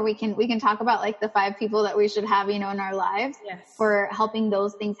something where we can talk about like the 5 people that we should have, in our lives. Yes. For helping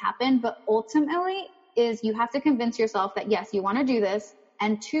those things happen. But ultimately is you have to convince yourself that yes, you want to do this.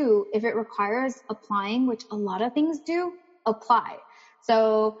 And 2, if it requires applying, which a lot of things do, apply.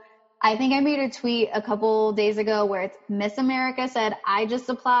 So I think I made a tweet a couple days ago where it's Miss America said, I just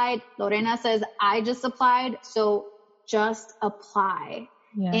applied. Lorena says, I just applied. So just apply.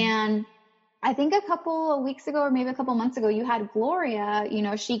 Yeah. And I think a couple of weeks ago, or maybe a couple months ago, you had Gloria,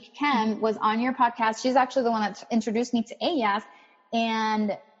 Chic Chem was on your podcast. She's actually the one that introduced me to AYAS.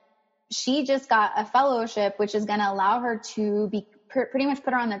 And she just got a fellowship, which is going to allow her to be pretty much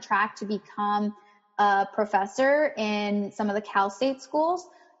put her on the track to become a professor in some of the Cal State schools.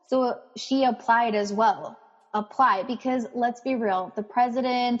 So she applied as well. Apply, because let's be real, the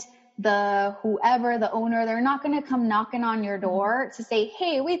president, the whoever, the owner, they're not going to come knocking on your door to say,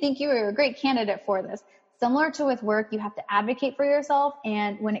 hey, we think you are a great candidate for this. Similar to with work, you have to advocate for yourself.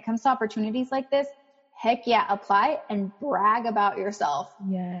 And when it comes to opportunities like this, heck yeah, apply and brag about yourself.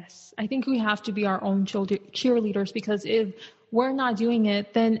 Yes. I think we have to be our own cheerleaders, because if we're not doing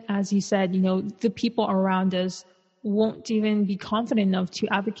it, then as you said, the people around us won't even be confident enough to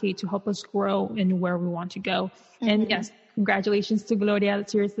advocate to help us grow in where we want to go. Mm-hmm. And yes, congratulations to Gloria.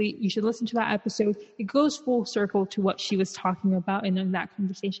 Seriously, you should listen to that episode. It goes full circle to what she was talking about in that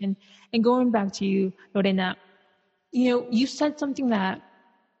conversation. And going back to you, Lorena, you said something that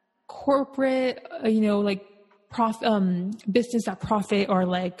corporate, like business that profit are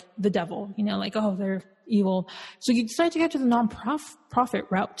like the devil, like, oh, they're evil. So you decided to go to the non-profit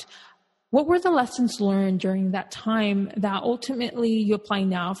route. what were the lessons learned during that time that ultimately you apply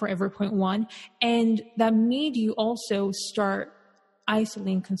now for Every.Point One, and that made you also start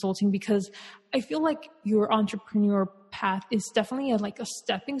Iceland Consulting? Because I feel like your entrepreneur path is definitely like a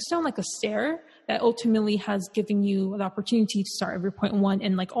stepping stone, like a stair that ultimately has given you the opportunity to start Every.Point One,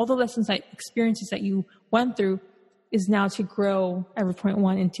 and like all the lessons, that experiences that you went through is now to grow Every.Point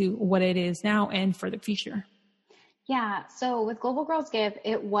One into what it is now and for the future. Yeah. So with Global Girls Give,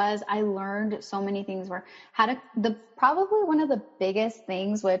 I learned so many things probably one of the biggest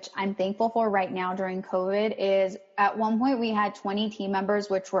things, which I'm thankful for right now during COVID, is at one point we had 20 team members,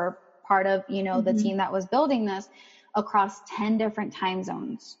 which were part of, the team that was building this, across 10 different time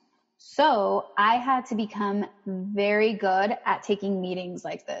zones. So I had to become very good at taking meetings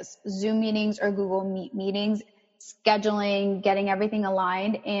like this, Zoom meetings or Google Meet meetings, scheduling, getting everything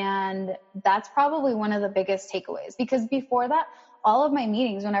aligned. And that's probably one of the biggest takeaways, because before that, all of my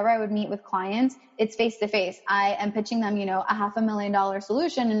meetings, whenever I would meet with clients, it's face to face. I am pitching them, a $500,000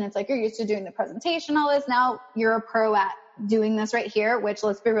 solution. And it's like, you're used to doing the presentation, all this. Now you're a pro at doing this right here, which,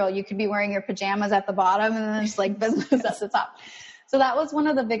 let's be real, you could be wearing your pajamas at the bottom and then just like business at the top. So that was one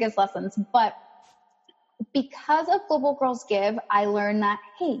of the biggest lessons. But because of Global Girls Give, I learned that,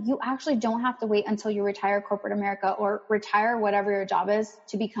 hey, you actually don't have to wait until you retire corporate America or retire whatever your job is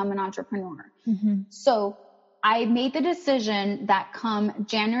to become an entrepreneur. Mm-hmm. So I made the decision that come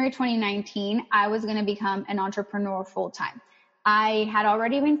January 2019, I was going to become an entrepreneur full time. I had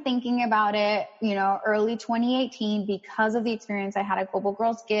already been thinking about it, early 2018, because of the experience I had at Global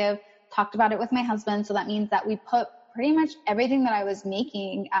Girls Give, talked about it with my husband. So that means that we put pretty much everything that I was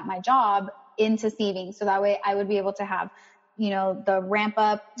making at my job into savings. So that way I would be able to have, the ramp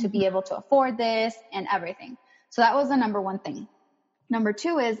up to be able to afford this and everything. So that was the number one thing. Number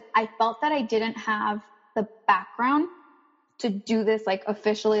two is I felt that I didn't have the background to do this like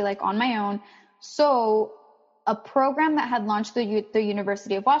officially, like on my own. So a program that had launched the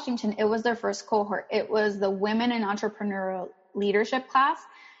University of Washington, it was their first cohort. It was the Women in Entrepreneurial Leadership class.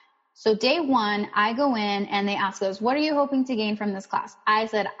 So day one, I go in and they ask us, what are you hoping to gain from this class? I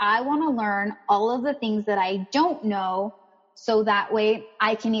said, I want to learn all of the things that I don't know, so that way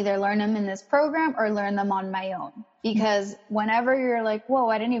I can either learn them in this program or learn them on my own. Because whenever you're like, whoa,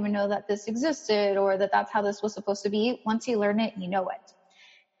 I didn't even know that this existed, or that that's how this was supposed to be, once you learn it, you know it.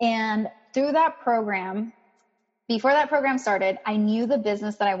 And through that program, before that program started, I knew the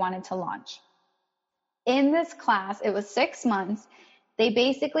business that I wanted to launch. In this class, it was 6 months. They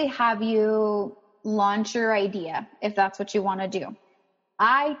basically have you launch your idea if that's what you want to do.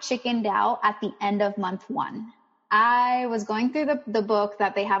 I chickened out at the end of month one. I was going through the book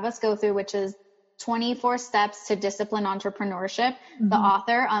that they have us go through, which is 24 Steps to Disciplined Entrepreneurship. Mm-hmm. The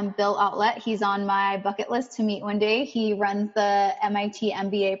author, Bill Outlet, he's on my bucket list to meet one day. He runs the MIT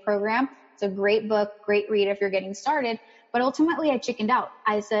MBA program. It's a great book, great read if you're getting started. But ultimately I chickened out.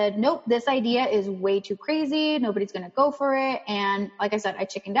 I said, nope, this idea is way too crazy. Nobody's going to go for it. And like I said, I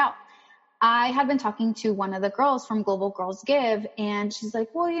chickened out. I had been talking to one of the girls from Global Girls Give, and she's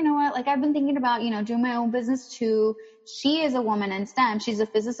like, well, you know what? Like, I've been thinking about, doing my own business too. She is a woman in STEM. She's a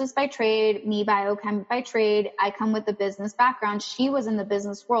physicist by trade, me biochem by trade. I come with the business background. She was in the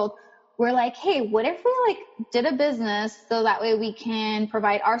business world. We're like, hey, what if we did a business so that way we can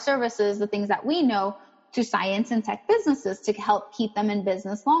provide our services, the things that we know, to science and tech businesses to help keep them in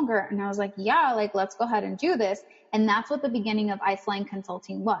business longer. And I was like, yeah, let's go ahead and do this. And that's what the beginning of Iceland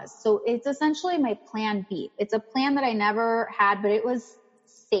Consulting was. So it's essentially my plan B. It's a plan that I never had, but it was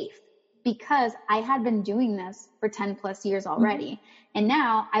safe because I had been doing this for 10 plus years already. Mm-hmm. And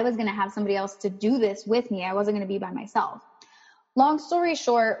now I was going to have somebody else to do this with me. I wasn't going to be by myself. Long story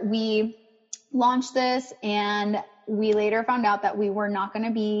short, we launched this, and we later found out that we were not going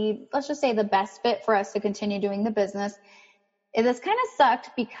to be, let's just say, the best fit for us to continue doing the business. This kind of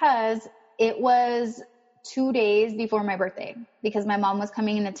sucked because it was 2 days before my birthday, because my mom was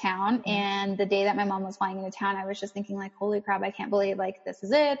coming into town. And the day that my mom was flying into town, I was just thinking holy crap, I can't believe this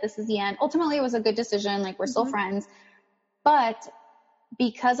is it. This is the end. Ultimately, it was a good decision. We're still friends. But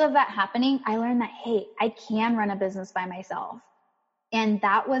because of that happening, I learned that, hey, I can run a business by myself. And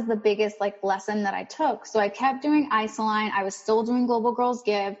that was the biggest lesson that I took. So I kept doing Iceland. I was still doing Global Girls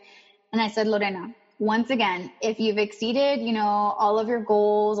Give. And I said, Lorena, once again, if you've exceeded, all of your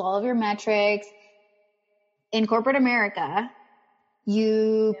goals, all of your metrics in corporate America,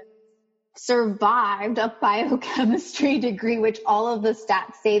 you survived a biochemistry degree, which all of the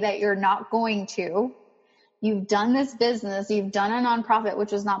stats say that you're not going to. You've done this business. You've done a nonprofit,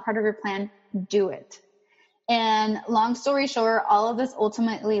 which was not part of your plan. Do it. And long story short, all of this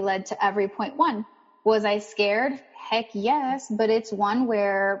ultimately led to Every.Point One. Was I scared? heck yes, but it's one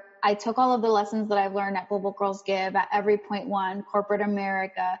where I took all of the lessons that I've learned at Global Girls Give, at Every Point One, Corporate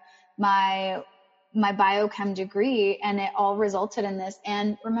America, my biochem degree, and it all resulted in this.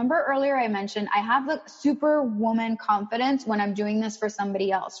 And remember earlier I mentioned I have the superwoman confidence when I'm doing this for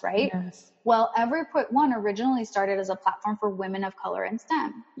somebody else, right? Yes. Well, Every Point One originally started as a platform for women of color in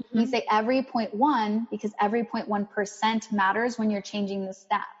STEM. Mm-hmm. We say every 0.1 because every 0.1% matters when you're changing the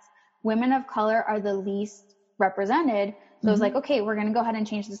stats. Women of color are the least represented. So I was like, okay, we're going to go ahead and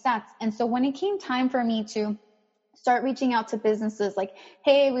change the stats. And so when it came time for me to start reaching out to businesses like,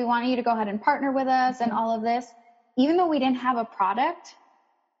 hey, we want you to go ahead and partner with us and all of this, even though we didn't have a product,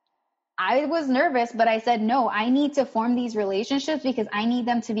 I was nervous, but I said, no, I need to form these relationships because I need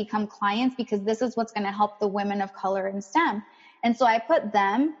them to become clients because this is what's going to help the women of color in STEM. And so I put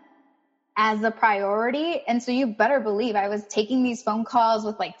them as a priority. And so you better believe I was taking these phone calls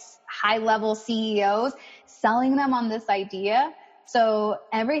with like high level CEOs, selling them on this idea. So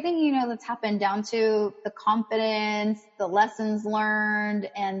everything, you know, that's happened down to the confidence, the lessons learned,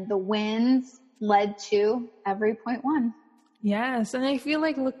 and the wins led to Every Point One. Yes. And I feel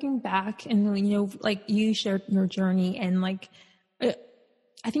like looking back and, you know, like you shared your journey and like,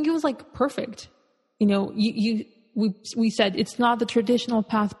 I think it was like perfect. You know, we said it's not the traditional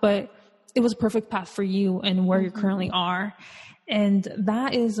path, but it was a perfect path for you and where you currently are. And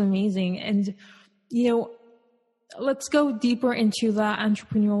that is amazing. And, you know, let's go deeper into that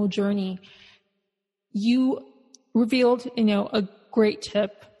entrepreneurial journey. You revealed, you know, a great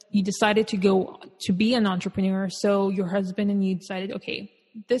tip. You decided to go to be an entrepreneur. So your husband and you decided, okay,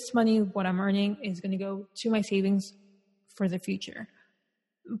 this money, what I'm earning is going to go to my savings for the future.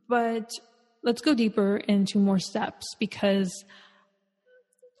 But let's go deeper into more steps because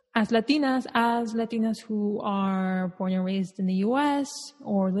as Latinas who are born and raised in the U.S.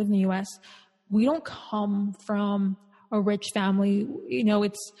 or live in the U.S., we don't come from a rich family. You know,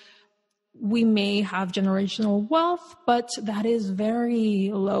 we may have generational wealth, but that is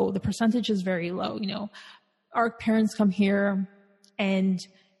very low. The percentage is very low. You know, our parents come here and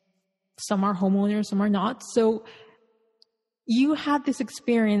some are homeowners, some are not. So you had this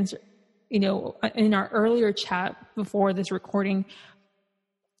experience, you know, in our earlier chat before this recording,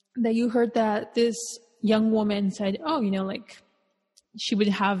 that you heard that this young woman said, oh, you know, like she would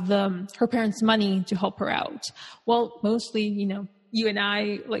have her parents' money to help her out. Well, mostly, you know, you and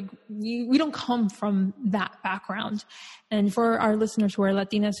I, like, we don't come from that background. And for our listeners who are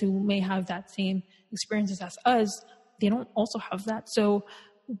Latinas who may have that same experiences as us, they don't also have that. So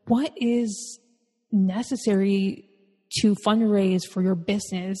what is necessary to fundraise for your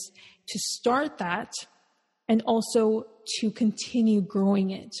business to start that and also to continue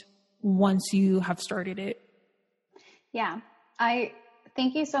growing it once you have started it? Yeah, I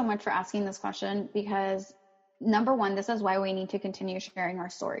thank you so much for asking this question because number one, this is why we need to continue sharing our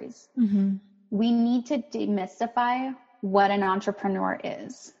stories. Mm-hmm. We need to demystify what an entrepreneur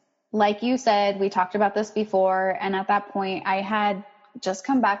is. Like you said, we talked about this before. And at that point, I had just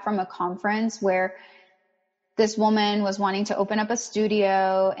come back from a conference where this woman was wanting to open up a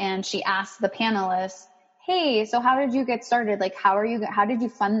studio and she asked the panelists, hey, so how did you get started? Like, how did you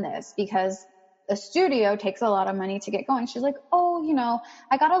fund this? Because a studio takes a lot of money to get going. She's like, oh, you know,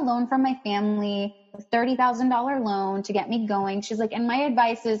 I got a loan from my family, a $30,000 loan to get me going. She's like, and my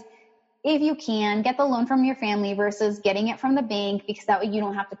advice is, if you can, get the loan from your family versus getting it from the bank because that way you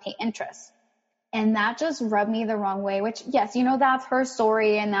don't have to pay interest. And that just rubbed me the wrong way, which, yes, you know, that's her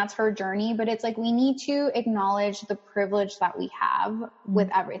story and that's her journey, but it's like we need to acknowledge the privilege that we have with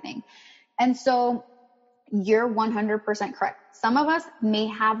everything. And so you're 100% correct. Some of us may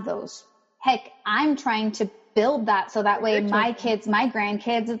have those. Heck, I'm trying to build that so that way my kids, my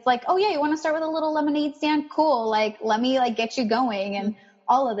grandkids, it's like, oh yeah, you want to start with a little lemonade stand? Cool. Like, let me like get you going and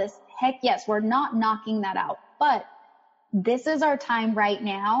all of this. Heck yes, we're not knocking that out, but this is our time right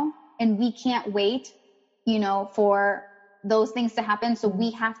now and we can't wait, you know, for those things to happen. So we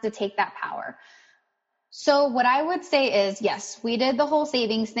have to take that power. So what I would say is, yes, we did the whole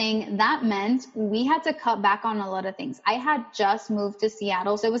savings thing. That meant we had to cut back on a lot of things. I had just moved to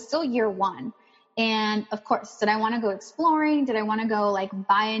Seattle, so it was still year one. And of course, did I want to go exploring? Did I want to go like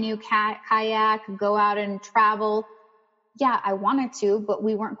buy a new kayak, go out and travel? Yeah, I wanted to, but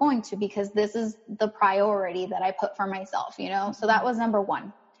we weren't going to because this is the priority that I put for myself, you know? So that was number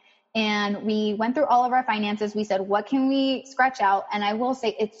one. And we went through all of our finances. We said, what can we scratch out? And I will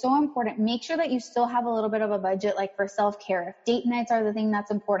say it's so important. Make sure that you still have a little bit of a budget, like for self-care. If date nights are the thing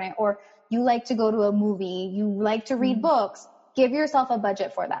that's important, or you like to go to a movie, you like to read books, give yourself a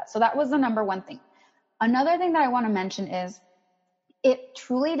budget for that. So that was the number one thing. Another thing that I want to mention is It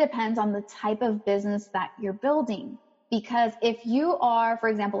truly depends on the type of business that you're building. Because if you are, for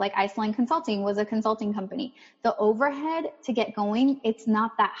example, like Iceland Consulting was a consulting company, the overhead to get going, it's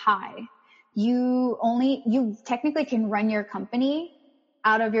not that high. You technically can run your company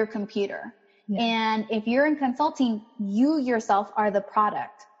out of your computer. Yeah. And if you're in consulting, you yourself are the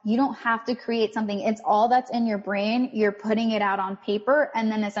product. You don't have to create something. It's all that's in your brain. You're putting it out on paper,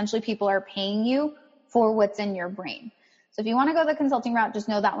 and then essentially people are paying you for what's in your brain. So if you want to go the consulting route, just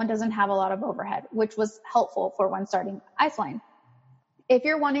know that one doesn't have a lot of overhead, which was helpful for one starting Iceland. If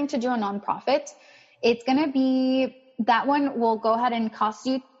you're wanting to do a nonprofit, it's going to be, that one will go ahead and cost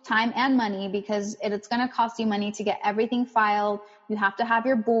you time and money, because it's going to cost you money to get everything filed. You have to have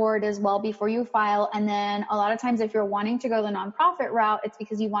your board as well before you file. And then a lot of times if you're wanting to go the nonprofit route, it's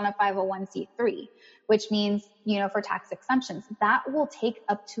because you want a 501c3, which means, for tax exemptions. That will take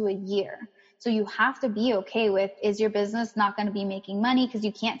up to a year. So you have to be okay with, is your business not going to be making money because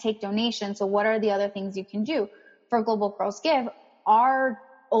you can't take donations? So what are the other things you can do? For Global Girls Give, our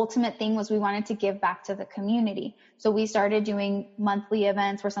ultimate thing was we wanted to give back to the community. So we started doing monthly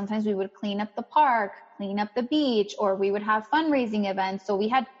events where sometimes we would clean up the park, clean up the beach, or we would have fundraising events. So we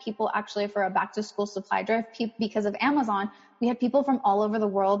had people actually for a back to school supply drive because of Amazon. We had people from all over the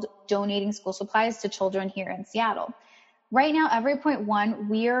world donating school supplies to children here in Seattle. Right now, EveryPoint1,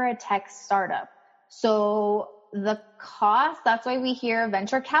 we are a tech startup. So the cost, that's why we hear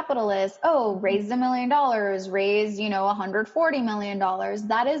venture capitalists, raise $1 million, raise, $140 million.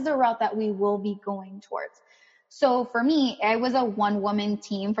 That is the route that we will be going towards. So for me, I was a one-woman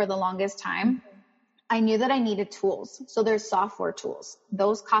team for the longest time. I knew that I needed tools. So there's software tools.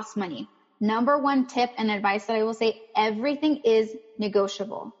 Those cost money. Number one tip and advice that I will say, everything is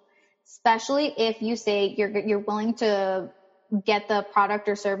negotiable. Especially if you say you're willing to get the product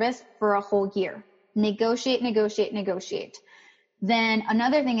or service for a whole year. Negotiate. Then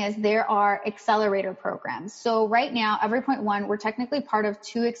another thing is there are accelerator programs. So right now, EveryPoint1, we're technically part of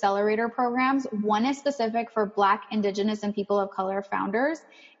 2 accelerator programs. One is specific for Black, Indigenous, and people of color founders.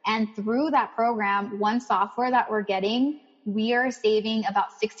 And through that program, one software that we're getting, we are saving about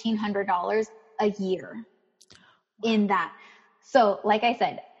 $1,600 a year in that. So like I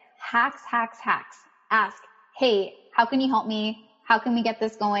said, hacks. Ask, hey, how can you help me? How can we get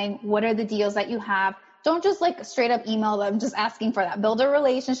this going? What are the deals that you have? Don't just straight up email them just asking for that. Build a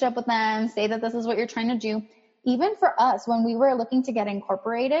relationship with them. Say that this is what you're trying to do. Even for us, when we were looking to get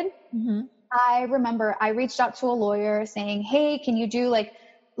incorporated, I remember I reached out to a lawyer saying, hey, can you do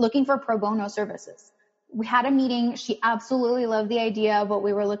looking for pro bono services? We had a meeting. She absolutely loved the idea of what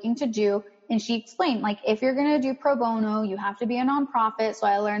we were looking to do. And she explained, if you're going to do pro bono, you have to be a nonprofit. So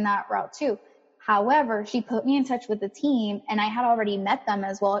I learned that route too. However, she put me in touch with the team, and I had already met them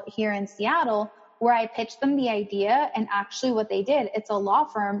as well here in Seattle, where I pitched them the idea. And actually what they did, it's a law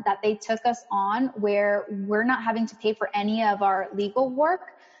firm that they took us on where we're not having to pay for any of our legal work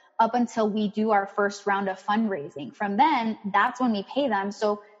up until we do our first round of fundraising. From then, that's when we pay them.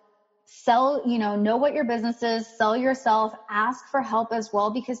 So sell, know what your business is, sell yourself, ask for help as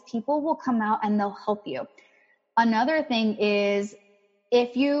well, because people will come out and they'll help you. Another thing is,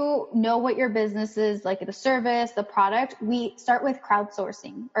 if you know what your business is, like the service, the product, we start with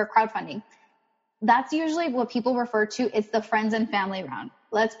crowdsourcing or crowdfunding. That's usually what people refer to. It's the friends and family round.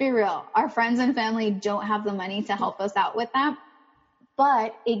 Let's be real. Our friends and family don't have the money to help us out with that,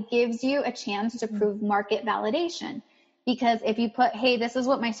 but it gives you a chance to prove market validation. Because if you put, hey, this is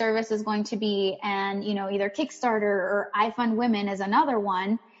what my service is going to be, and, either Kickstarter or iFund Women is another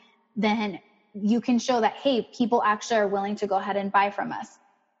one, then you can show that, hey, people actually are willing to go ahead and buy from us.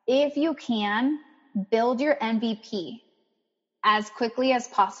 If you can, build your MVP as quickly as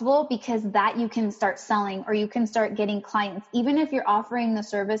possible, because that you can start selling, or you can start getting clients. Even if you're offering the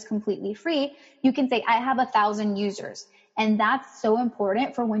service completely free, you can say, I have 1,000 users. And that's so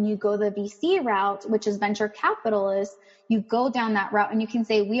important for when you go the VC route, which is venture capitalists. You go down that route and you can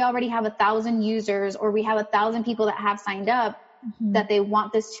say, we already have 1,000 users, or we have 1,000 people that have signed up that they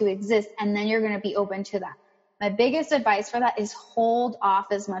want this to exist. And then you're going to be open to that. My biggest advice for that is hold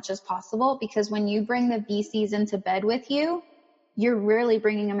off as much as possible, because when you bring the VCs into bed with you, you're really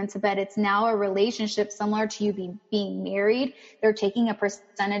bringing them into bed. It's now a relationship similar to you being married. They're taking a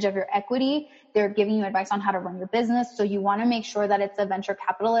percentage of your equity. They're giving you advice on how to run your business. So you want to make sure that it's a venture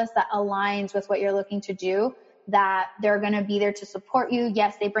capitalist that aligns with what you're looking to do, that they're going to be there to support you.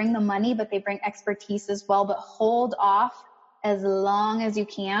 Yes, they bring the money, but they bring expertise as well. But hold off as long as you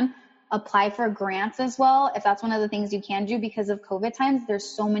can. Apply for grants as well, if that's one of the things you can do. Because of COVID times, there's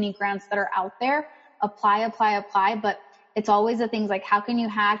so many grants that are out there. Apply. But it's always the things like, how can you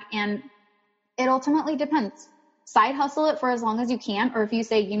hack? And it ultimately depends. side hustle it for as long as you can. Or if you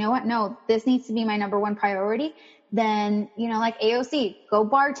say, you know what, no, this needs to be my number one priority, then, you know, like AOC, go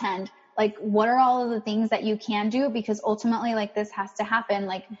bartend. Like, what are all of the things that you can do? Because ultimately, like, this has to happen.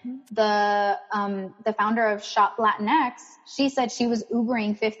 Like, the founder of Shop Latinx, she said she was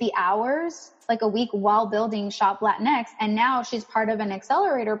Ubering 50 hours, like a week, while building Shop Latinx. And now she's part of an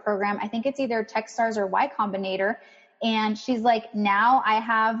accelerator program. I think it's either Techstars or Y Combinator. And she's like, now I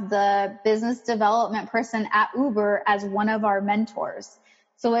have the business development person at Uber as one of our mentors.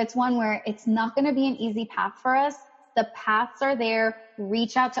 So it's one where it's not going to be an easy path for us. The paths are there.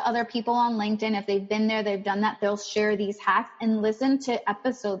 Reach out to other people on LinkedIn. If they've been there, they've done that, they'll share these hacks, and listen to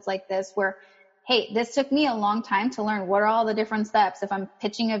episodes like this where, hey, this took me a long time to learn. What are all the different steps? If I'm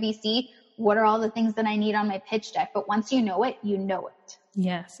pitching a VC, what are all the things that I need on my pitch deck? But once you know it, you know it.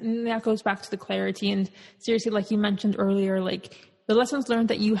 Yes. And that goes back to the clarity. And seriously, like you mentioned earlier, like the lessons learned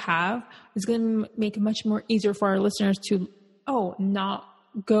that you have is going to make it much more easier for our listeners to, not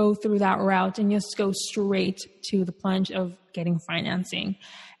go through that route and just go straight to the plunge of getting financing.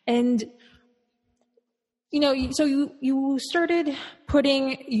 And, so you started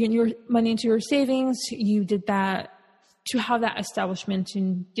putting your money into your savings. You did that to have that establishment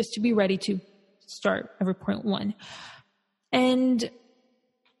and just to be ready to start every point one.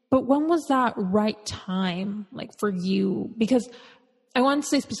 But when was that right time, like for you? Because I want to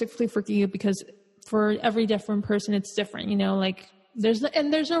say specifically for you, because for every different person, it's different, like there's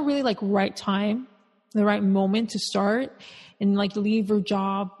no really like right time, the right moment to start and like leave your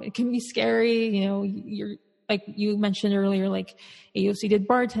job. It can be scary. You're like you mentioned earlier, like AOC did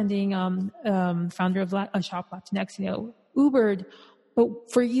bartending, founder of Shop Latinx, Ubered.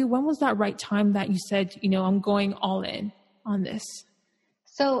 But for you, when was that right time that you said, I'm going all in on this?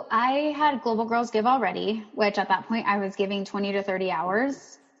 So I had Global Girls Give already, which at that point I was giving 20 to 30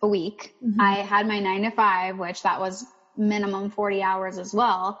 hours a week. Mm-hmm. I had my 9 to 5, which that was minimum 40 hours as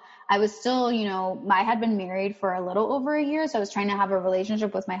well. I was still, I had been married for a little over a year. So I was trying to have a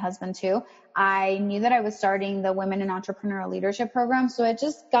relationship with my husband too. I knew that I was starting the Women in Entrepreneurial Leadership program. So it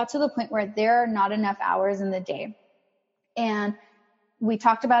just got to the point where there are not enough hours in the day. And we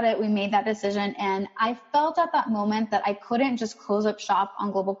talked about it. We made that decision. And I felt at that moment that I couldn't just close up shop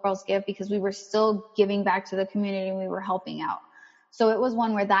on Global Girls Give because we were still giving back to the community and we were helping out. So it was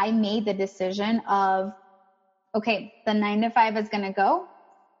one where I made the decision of, okay, the 9 to 5 is going to go,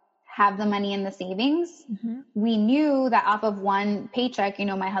 have the money in the savings. Mm-hmm. We knew that off of one paycheck,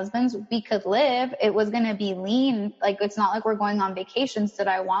 my husband's, we could live. It was going to be lean. Like, it's not like we're going on vacations. Did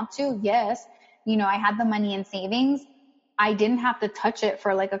I want to? Yes. I had the money in savings. I didn't have to touch it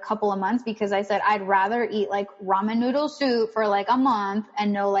for like a couple of months because I said, I'd rather eat like ramen noodle soup for like a month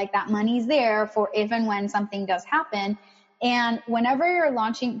and know like that money's there for if and when something does happen. And whenever you're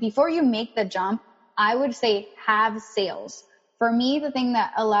launching, before you make the jump, I would say have sales. For me, the thing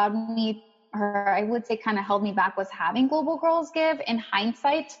that allowed me, or I would say kind of held me back, was having Global Girls Give. In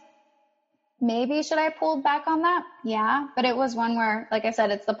hindsight, maybe should I pull back on that? Yeah. But it was one where, like I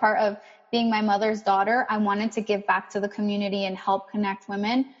said, it's the part of being my mother's daughter. I wanted to give back to the community and help connect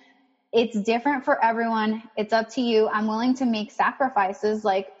women. It's different for everyone. It's up to you. I'm willing to make sacrifices.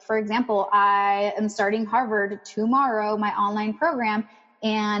 Like, for example, I am starting Harvard tomorrow, my online program.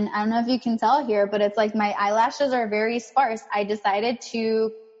 And I don't know if you can tell here, but it's like my eyelashes are very sparse. I decided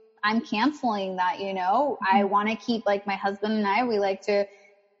I'm canceling that, Mm-hmm. I want to keep, like, my husband and I, we like to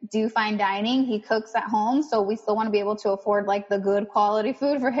do fine dining. He cooks at home. So we still want to be able to afford like the good quality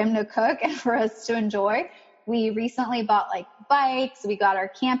food for him to cook and for us to enjoy. We recently bought like bikes. We got our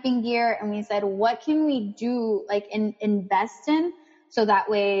camping gear and we said, what can we do, like invest in? So that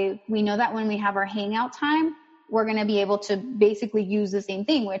way we know that when we have our hangout time, we're going to be able to basically use the same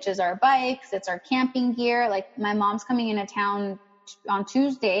thing, which is our bikes. It's our camping gear. Like, my mom's coming into town on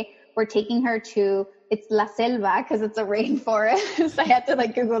Tuesday. We're taking her to, it's La Selva because it's a rainforest. I had to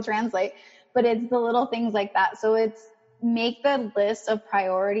like Google Translate, but it's the little things like that. So it's make the list of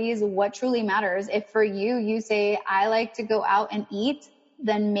priorities, what truly matters. If for you say, I like to go out and eat,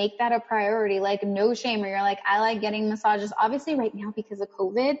 then make that a priority. Like, no shame. Or you're like, I like getting massages. Obviously right now because of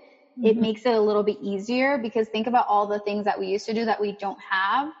COVID, mm-hmm. It makes it a little bit easier because think about all the things that we used to do that we don't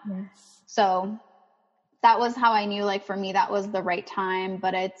have. Yes. So that was how I knew, like, for me, that was the right time,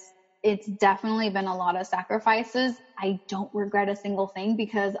 but it's definitely been a lot of sacrifices. I don't regret a single thing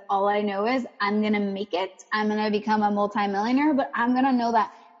because all I know is I'm going to make it. I'm going to become a multimillionaire, but I'm going to know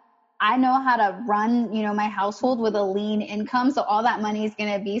that I know how to run, my household with a lean income. So all that money is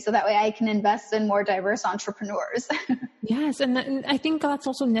going to be so that way I can invest in more diverse entrepreneurs. Yes. And I think that's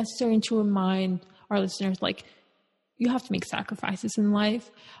also necessary to remind our listeners, like, you have to make sacrifices in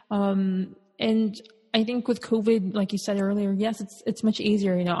life. And I think with COVID, like you said earlier, yes, it's much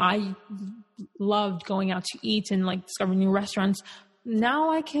easier. I loved going out to eat and like discovering new restaurants.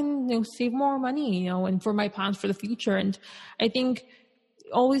 Now I can, save more money, and for my plans for the future. And I think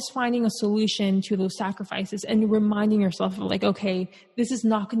always finding a solution to those sacrifices and reminding yourself of like, okay, this is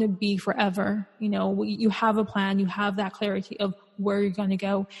not going to be forever. You have a plan, you have that clarity of where you're going to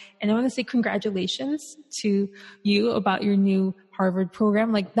go. And I want to say congratulations to you about your new Harvard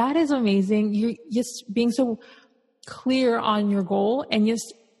program. Like, that is amazing. You're just being so clear on your goal and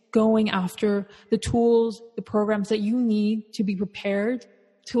just going after the tools, the programs that you need to be prepared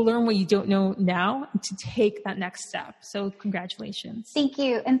to learn what you don't know now and to take that next step. So congratulations. Thank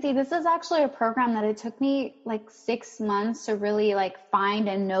you. And see, this is actually a program that it took me like 6 months to really like find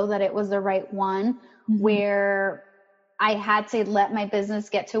and know that it was the right one, where I had to let my business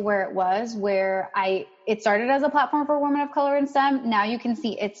get to where it was, where it started as a platform for women of color in STEM. Now you can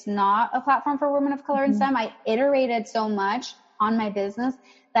see it's not a platform for women of color in STEM. I iterated so much on my business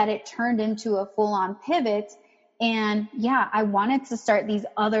that it turned into a full-on pivot. And yeah, I wanted to start these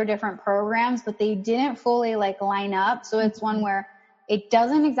other different programs, but they didn't fully like line up. So it's one where it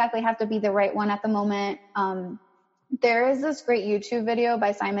doesn't exactly have to be the right one at the moment. There is this great YouTube video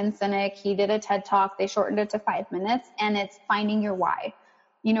by Simon Sinek. He did a TED Talk. They shortened it to 5 minutes, and it's finding your why.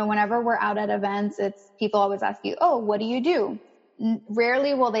 Whenever we're out at events, people always ask you, oh, what do you do?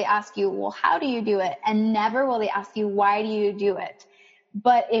 Rarely will they ask you, well, how do you do it? And never will they ask you, why do you do it?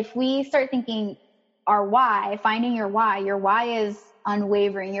 But if we start thinking our why, finding your why is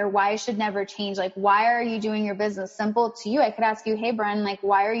unwavering. Your why should never change. Like, why are you doing your business? Simple to you. I could ask you, hey, Bren, like,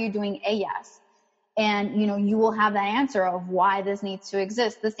 why are you doing AYES? And, you will have that answer of why this needs to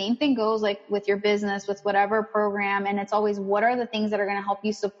exist. The same thing goes like with your business, with whatever program. And it's always, what are the things that are going to help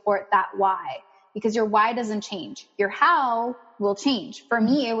you support that why? Because your why doesn't change. Your how will change. For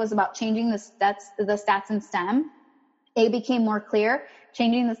me, it was about changing the stats in STEM. It became more clear,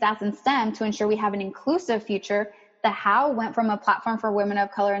 changing the stats in STEM to ensure we have an inclusive future. The how went from a platform for women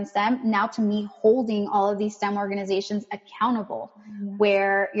of color in STEM now to me holding all of these STEM organizations accountable,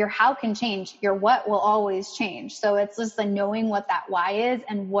 where your how can change, your what will always change. So it's just like knowing what that why is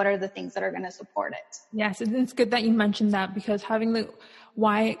and what are the things that are going to support it. Yes, and it's good that you mentioned that, because having the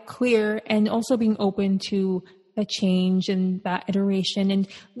why clear and also being open to the change and that iteration. And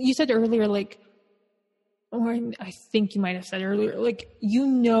you said earlier, like, or I think you might have said earlier, like,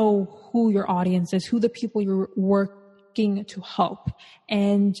 who your audience is, who the people you're working to help,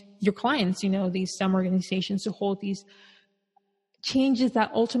 and your clients, these STEM organizations, to hold these changes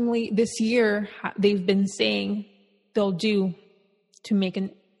that ultimately this year they've been saying they'll do to make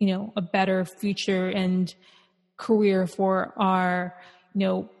a better future and career for our,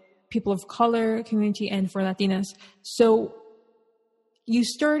 people of color community and for Latinas. So you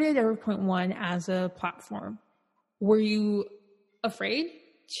started Ever Point One as a platform. Were you afraid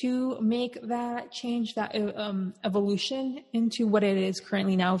to make that change, that evolution into what it is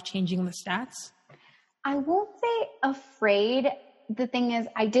currently now of changing the stats? I won't say afraid. The thing is,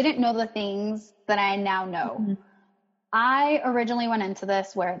 I didn't know the things that I now know. I originally went into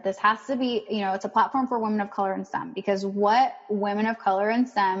this where this has to be, it's a platform for women of color in STEM, because what women of color in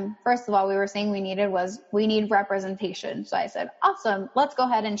STEM, first of all, we were saying we need representation. So I said, awesome, let's go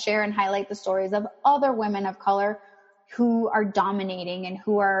ahead and share and highlight the stories of other women of color who are dominating and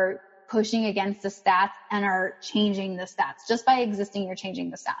who are pushing against the stats and are changing the stats. Just by existing, you're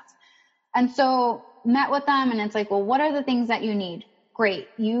changing the stats. And so met with them, and it's like, well, what are the things that you need? Great.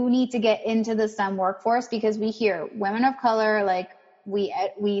 You need to get into the STEM workforce, because we hear women of color, like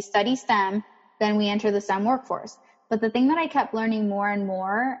we study STEM, then we enter the STEM workforce. But the thing that I kept learning more and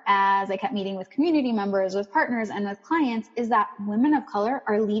more as I kept meeting with community members, with partners, and with clients is that women of color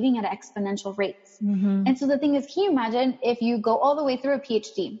are leaving at exponential rates. And so the thing is, can you imagine if you go all the way through a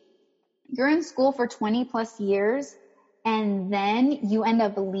PhD, you're in school for 20 plus years, and then you end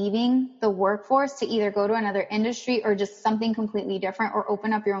up leaving the workforce to either go to another industry or just something completely different, or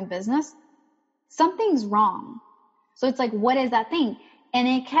open up your own business? Something's wrong. So it's like, what is that thing? And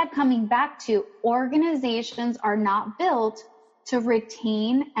it kept coming back to, organizations are not built to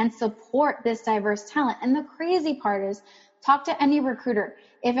retain and support this diverse talent. And the crazy part is, talk to any recruiter.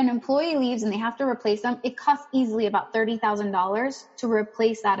 If an employee leaves and they have to replace them, it costs easily about $30,000 to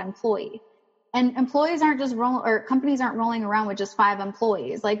replace that employee. And employees aren't just companies aren't rolling around with just 5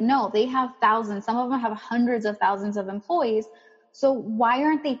 employees. Like, no, they have thousands. Some of them have hundreds of thousands of employees. So why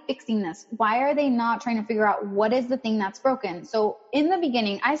aren't they fixing this? Why are they not trying to figure out what is the thing that's broken? So in the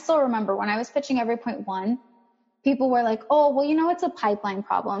beginning, I still remember when I was pitching Every Point One, people were like, oh, well, it's a pipeline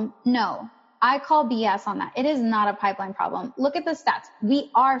problem. No, I call BS on that. It is not a pipeline problem. Look at the stats. We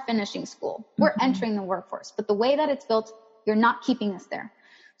are finishing school. We're entering the workforce. But the way that it's built, you're not keeping us there.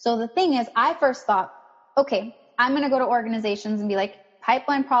 So the thing is, I first thought, okay, I'm going to go to organizations and be like,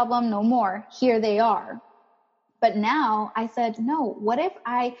 pipeline problem, no more. Here they are. But now I said, no, what if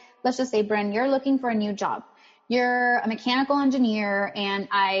let's just say, Bren, you're looking for a new job. You're a mechanical engineer and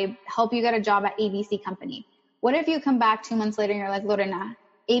I help you get a job at ABC company. What if you come back 2 months later and you're like, Lorena,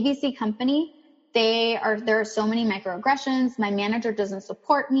 ABC company, there are so many microaggressions. My manager doesn't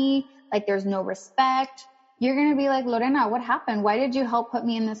support me. Like there's no respect. You're going to be like, Lorena, what happened? Why did you help put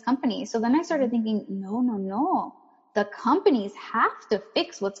me in this company? So then I started thinking, no. The companies have to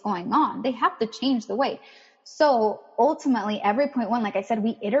fix what's going on. They have to change the way. So ultimately, every point one, like I said,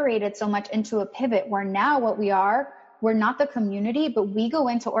 we iterated so much into a pivot where now what we're not the community, but we go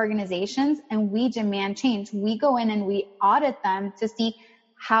into organizations and we demand change. We go in and we audit them to see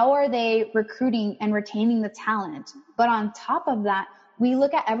how are they recruiting and retaining the talent. But on top of that, we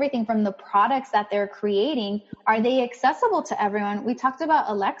look at everything from the products that they're creating. Are they accessible to everyone? We talked about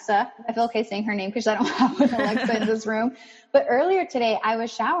Alexa. I feel okay saying her name because I don't have an Alexa in this room. But earlier today, I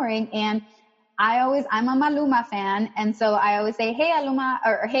was showering and I'm a Maluma fan. And so I always say, hey, Aluma,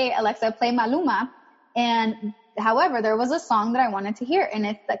 or hey, Alexa, play Maluma. And however, there was a song that I wanted to hear and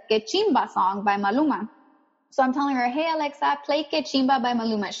it's the Que Chimba song by Maluma. So I'm telling her, hey, Alexa, play Que Chimba by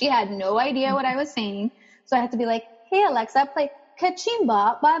Maluma. She had no idea what I was saying. So I had to be like, hey, Alexa, play Que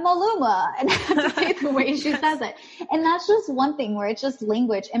Chimba by Maluma. And I had to say the way she says it. And that's just one thing where it's just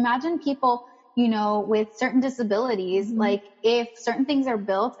language. Imagine people, with certain disabilities, like if certain things are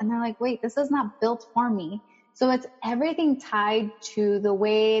built and they're like, wait, this is not built for me. So it's everything tied to the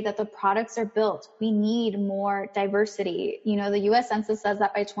way that the products are built. We need more diversity. The U.S. Census says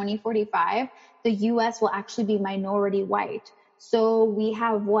that by 2045, the U.S. will actually be minority white. So we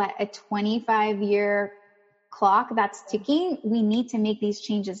have a 25-year clock that's ticking. We need to make these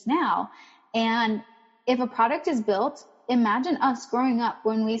changes now. And if a product is built, imagine us growing up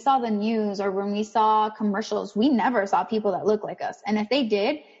when we saw the news or when we saw commercials, we never saw people that look like us. And if they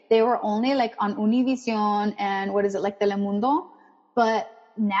did, they were only like on Univision and like Telemundo. But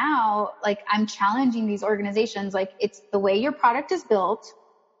now, like I'm challenging these organizations, like it's the way your product is built,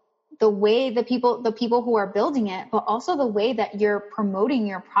 the way the people who are building it, but also the way that you're promoting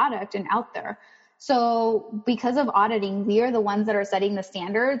your product and out there. So because of auditing, we are the ones that are setting the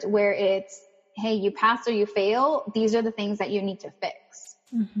standards where it's, hey, you pass or you fail. These are the things that you need to fix.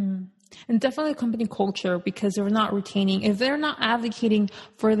 Mm-hmm. And definitely company culture, because they're not retaining, if they're not advocating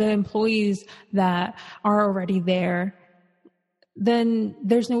for the employees that are already there, then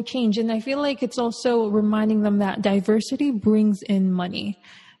there's no change. And I feel like it's also reminding them that diversity brings in money.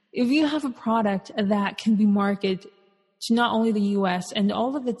 If you have a product that can be marketed to not only the U.S. and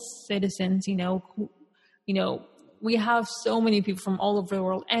all of its citizens, we have so many people from all over the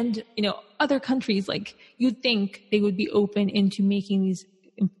world and, other countries, like you'd think they would be open into making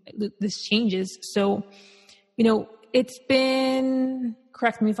these changes. So, it's been,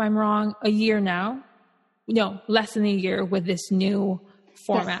 correct me if I'm wrong, a year now. No, less than a year with this new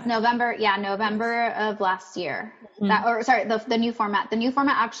format. Yes, November of last year. Mm-hmm. The new format. The new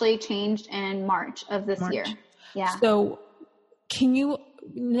format actually changed in March of this year. Yeah. So can you,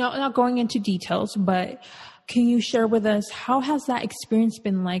 not going into details, but can you share with us how has that experience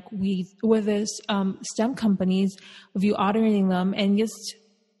been like with this STEM companies, of you auditing them and just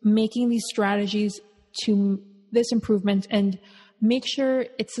making these strategies to this improvement and make sure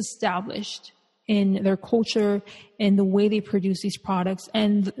it's established in their culture and the way they produce these products,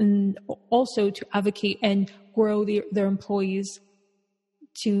 and also to advocate and grow their employees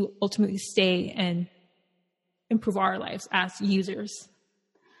to ultimately stay and improve our lives as users?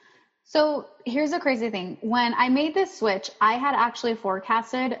 So here's the crazy thing. When I made this switch, I had actually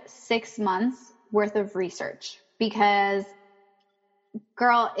forecasted 6 months worth of research because,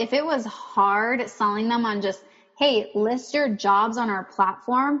 girl, if it was hard selling them on just, hey, list your jobs on our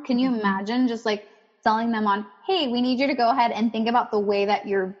platform, can you imagine just like selling them on, hey, we need you to go ahead and think about the way that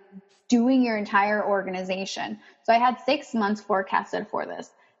you're doing your entire organization. So I had 6 months forecasted for this.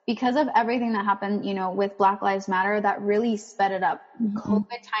 Because of everything that happened, with Black Lives Matter, that really sped it up. Mm-hmm.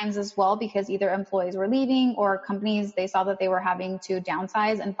 COVID times as well, because either employees were leaving or companies, they saw that they were having to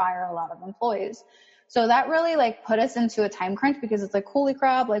downsize and fire a lot of employees. So that really put us into a time crunch because it's like, holy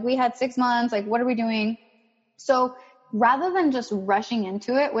crap, we had 6 months, what are we doing? So rather than just rushing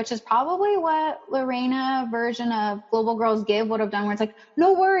into it, which is probably what Lorena version of Global Girls Give would have done, where it's like,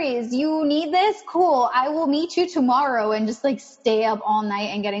 no worries, you need this? Cool. I will meet you tomorrow, and just like stay up all night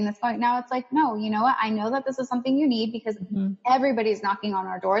and getting this going. Now it's like, no, you know what? I know that this is something you need because everybody's knocking on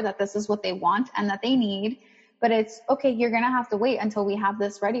our door that this is what they want and that they need, but it's okay. You're going to have to wait until we have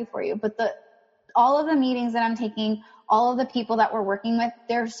this ready for you. But all of the meetings that I'm taking, all of the people that we're working with,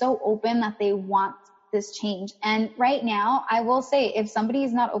 they're so open that they want this change. And right now, I will say, if somebody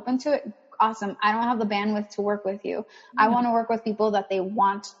is not open to it, awesome. I don't have the bandwidth to work with you. I want to work with people that they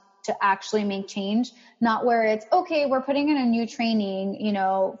want to actually make change, not where it's, okay, we're putting in a new training, you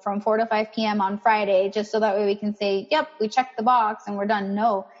know, from 4 to 5 p.m. on Friday, just so that way we can say, yep, we checked the box and we're done.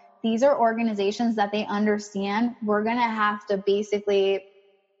 No, these are organizations that they understand we're going to have to basically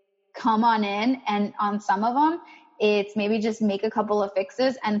come on in, and on some of them, it's maybe just make a couple of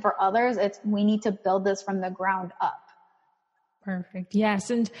fixes. And for others, it's we need to build this from the ground up. Perfect. Yes.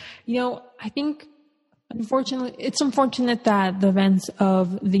 And, you know, I think unfortunately, it's unfortunate that the events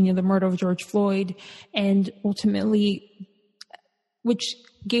of the murder of George Floyd, and ultimately, which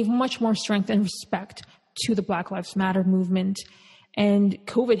gave much more strength and respect to the Black Lives Matter movement, and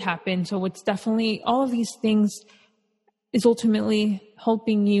COVID happened. So it's definitely, all of these things is ultimately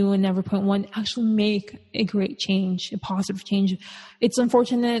helping you and Every Point One actually make a great change, a positive change. It's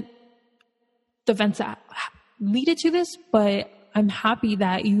unfortunate the events that lead to this, but I'm happy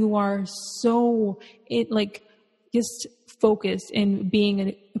that you are so just focused in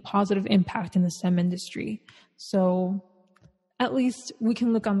being a positive impact in the STEM industry. So at least we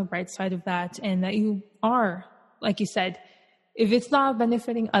can look on the bright side of that, and that you are, like you said, if it's not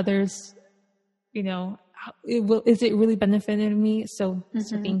benefiting others, you know, is it really benefiting me? So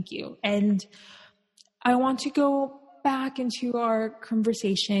thank you. And I want to go back into our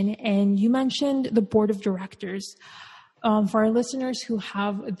conversation, and you mentioned the board of directors. For our listeners who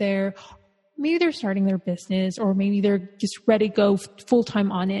have maybe they're starting their business, or maybe they're just ready to go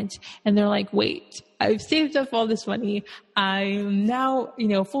full-time on it, and they're like, wait, I've saved up all this money. I'm now,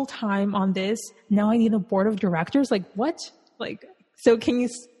 full-time on this. Now I need a board of directors. Like, what? So can you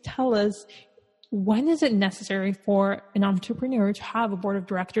tell us, when is it necessary for an entrepreneur to have a board of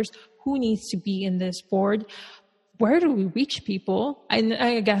directors? Who needs to be in this board? Where do we reach people? And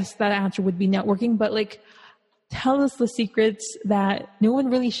I guess that answer would be networking, but tell us the secrets that no one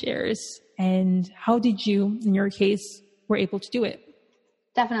really shares, and how did you, in your case, were able to do it?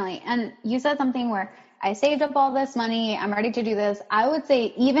 Definitely. And you said something where I saved up all this money, I'm ready to do this. I would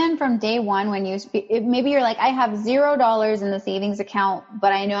say even from day one, when maybe you're like, I have $0 in the savings account,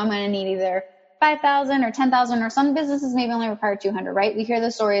 but I know I'm going to need either $5,000 or $10,000, or some businesses maybe only require $200, right? We hear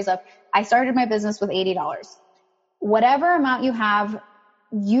the stories of, I started my business with $80. Whatever amount you have,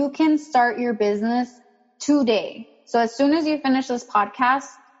 you can start your business today. So as soon as you finish this podcast,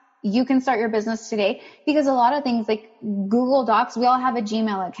 you can start your business today, because a lot of things like Google Docs, we all have a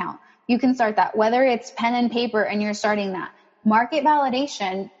Gmail account. You can start that, whether it's pen and paper and you're starting that. Market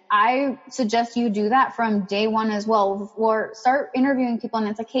validation, I suggest you do that from day one as well, or start interviewing people. And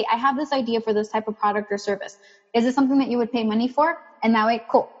it's like, hey, I have this idea for this type of product or service. Is it something that you would pay money for? And that way,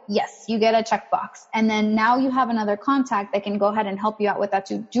 cool. Yes, you get a checkbox. And then now you have another contact that can go ahead and help you out with that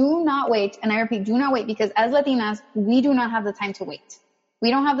too. Do not wait. And I repeat, do not wait, because as Latinas, we do not have the time to wait. We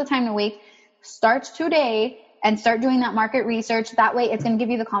don't have the time to wait. Start today and start doing that market research. That way it's going to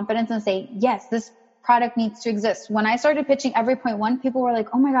give you the confidence and say, yes, this product needs to exist. When I started pitching Every Point One, people were like,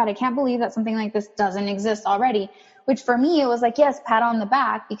 oh my God, I can't believe that something like this doesn't exist already. Which for me, it was like, yes, pat on the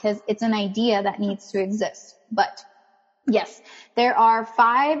back, because it's an idea that needs to exist. But yes, there are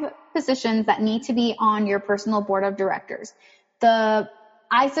 5 positions that need to be on your personal board of directors.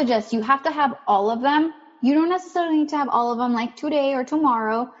 I suggest you have to have all of them. You don't necessarily need to have all of them like today or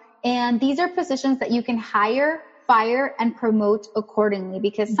tomorrow. And these are positions that you can hire, fire, and promote accordingly,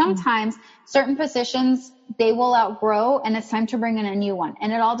 because sometimes certain positions, they will outgrow and it's time to bring in a new one.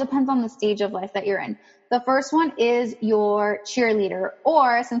 And it all depends on the stage of life that you're in. The first one is your cheerleader,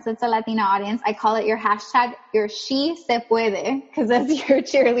 or since it's a Latina audience, I call it your hashtag, your She Se Puede, because that's your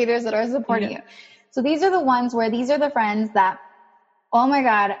cheerleaders that are supporting you. So these are the ones where these are the friends that, oh my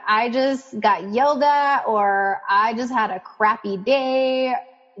God, I just got yelled at, or I just had a crappy day.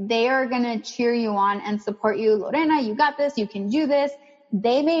 They are going to cheer you on and support you. Lorena, you got this. You can do this.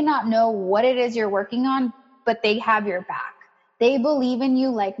 They may not know what it is you're working on, but they have your back. They believe in you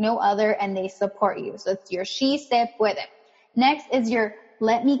like no other, and they support you. So it's your She Se Puede. Next is your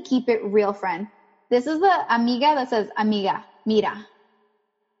Let Me Keep It Real friend. This is the amiga that says, amiga, mira.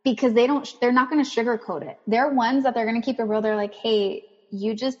 Because they're not going to sugarcoat it. They're ones that they're going to keep it real. They're like, hey,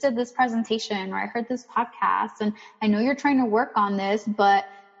 you just did this presentation, or I heard this podcast, and I know you're trying to work on this, but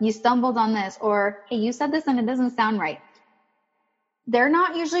you stumbled on this, or hey, you said this and it doesn't sound right. They're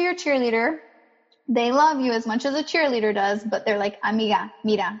not usually your cheerleader. They love you as much as a cheerleader does, but they're like, amiga,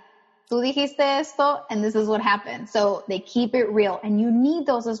 mira, tú dijiste esto, and this is what happened. So they keep it real, and you need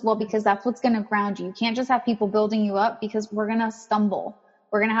those as well, because that's what's going to ground you. You can't just have people building you up, because we're going to stumble.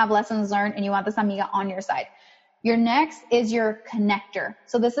 We're going to have lessons learned, and you want this amiga on your side. Your next is your connector.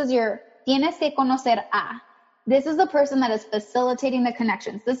 So this is your tienes que conocer a. This is the person that is facilitating the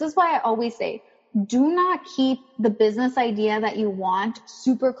connections. This is why I always say, do not keep the business idea that you want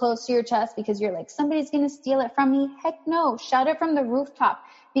super close to your chest, because you're like, somebody's going to steal it from me. Heck no, shout it from the rooftop.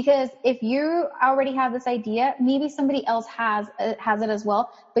 Because if you already have this idea, maybe somebody else has it as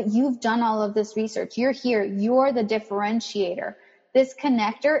well, but you've done all of this research. You're here. You're the differentiator. This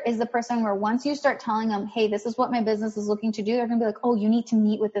connector is the person where once you start telling them, hey, this is what my business is looking to do, they're going to be like, oh, you need to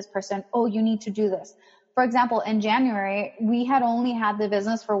meet with this person. Oh, you need to do this. For example, in January, we had only had the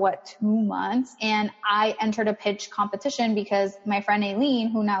business for 2 months, and I entered a pitch competition because my friend Aileen,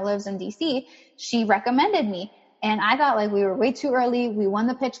 who now lives in DC, she recommended me. And I thought like we were way too early. We won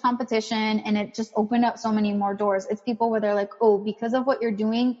the pitch competition, and it just opened up so many more doors. It's people where they're like, oh, because of what you're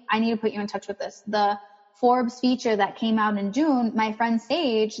doing, I need to put you in touch with this. The Forbes feature that came out in June, my friend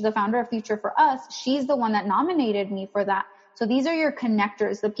Sage, the founder of Future for Us, she's the one that nominated me for that. So these are your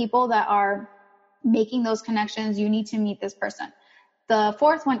connectors, the people that are making those connections. You need to meet this person. The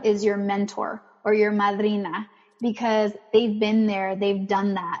fourth one is your mentor or your madrina, because they've been there, they've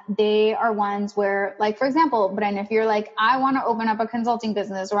done that. They are ones where, like, for example, Bren, if you're like, I want to open up a consulting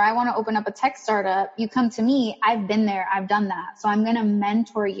business, or I want to open up a tech startup, you come to me, I've been there, I've done that. So I'm going to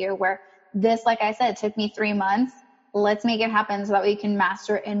mentor you, where this, like I said, took me 3 months. Let's make it happen so that we can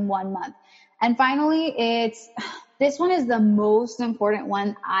master it in 1 month. And finally, this one is the most important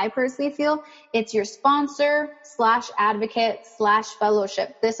one, I personally feel. It's your sponsor / advocate /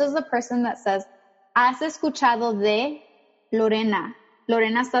 fellowship. This is the person that says, ¿has escuchado de Lorena?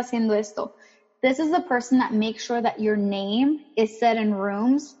 Lorena está haciendo esto. This is the person that makes sure that your name is said in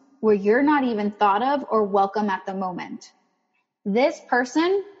rooms where you're not even thought of or welcome at the moment. This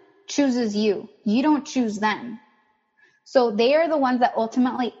person chooses you. You don't choose them. So they are the ones that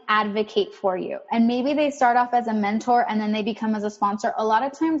ultimately advocate for you. And maybe they start off as a mentor and then they become as a sponsor. A lot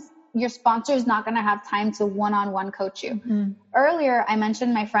of times your sponsor is not going to have time to one-on-one coach you. Mm-hmm. Earlier, I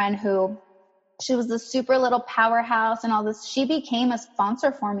mentioned my friend who, she was this super little powerhouse and all this. She became a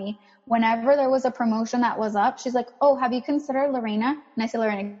sponsor for me. Whenever there was a promotion that was up, she's like, oh, have you considered Lorena? And I say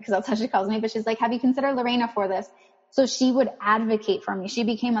Lorena because that's how she calls me. But she's like, have you considered Lorena for this? So she would advocate for me. She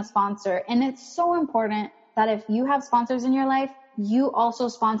became a sponsor. And it's so important that if you have sponsors in your life, you also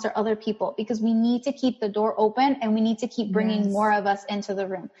sponsor other people, because we need to keep the door open and we need to keep bringing more of us into the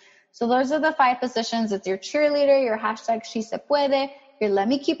room. So those are the 5 positions. It's your cheerleader, your hashtag she se puede, your let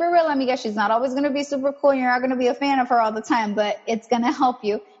me keep it real amiga. She's not always going to be super cool and you're not going to be a fan of her all the time, but it's going to help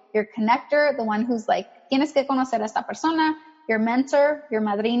you. Your connector, the one who's like, tienes que conocer a esta persona. Your mentor, your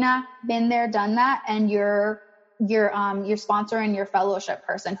madrina, been there, done that. And your sponsor and your fellowship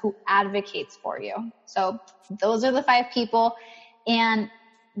person who advocates for you. So those are the 5 people. And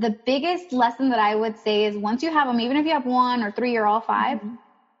the biggest lesson that I would say is once you have them, even if you have 1 or 3 or all 5,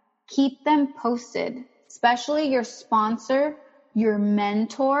 keep them posted, especially your sponsor, your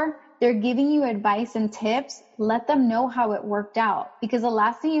mentor. They're giving you advice and tips. Let them know how it worked out, because the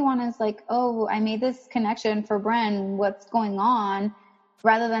last thing you want is like, oh, I made this connection for Bren. What's going on?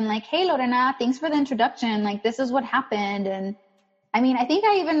 Rather than like, hey, Lorena, thanks for the introduction. Like, this is what happened. And I mean, I think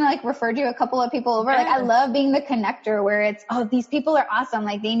I even like referred you a couple of people over. Like, I love being the connector where it's, oh, these people are awesome.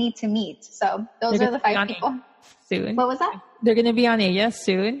 Like, they need to meet. So those are the 5 people. Soon. What was that? They're going to be on Ella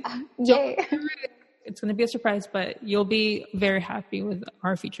soon. Yay. So, it's going to be a surprise, but you'll be very happy with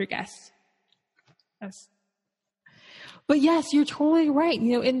our future guests. Yes. But yes, you're totally right.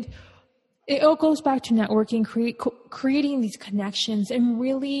 You know, and it all goes back to networking, creating these connections, and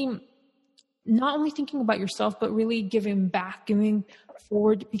really not only thinking about yourself, but really giving back, giving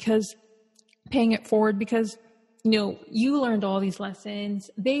forward, because paying it forward, because, you know, you learned all these lessons.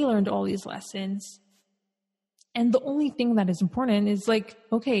 They learned all these lessons. And the only thing that is important is like,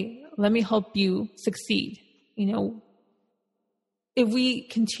 okay, let me help you succeed. You know, if we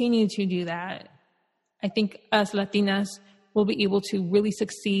continue to do that, I think us Latinas will be able to really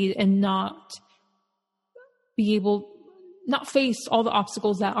succeed and not face all the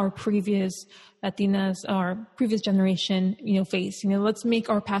obstacles that our previous Latinas, our previous generation, you know, face. You know, let's make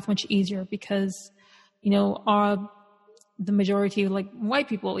our path much easier, because, you know, the majority of like white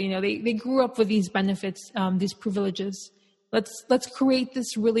people, you know, they grew up with these benefits, these privileges, let's create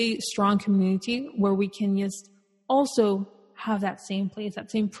this really strong community where we can just also have that same place,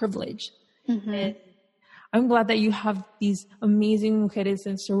 that same privilege. Mm-hmm. And I'm glad that you have these amazing mujeres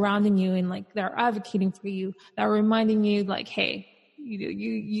and surrounding you and like they're advocating for you, that are reminding you like, hey,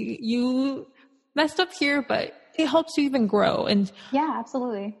 you messed up here, but it helps you even grow. And yeah,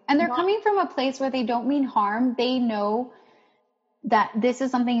 absolutely. And they're coming from a place where they don't mean harm. They know that this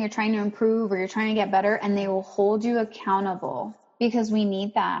is something you're trying to improve or you're trying to get better, and they will hold you accountable, because we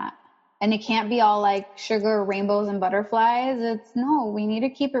need that. And it can't be all like sugar, rainbows, and butterflies. No, we need to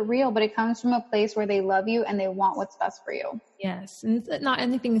keep it real, but it comes from a place where they love you and they want what's best for you. Yes. And not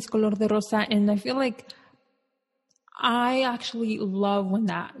anything is color de rosa. And I feel like I actually love when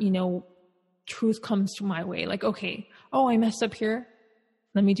that, truth comes to my way. Like, okay, I messed up here.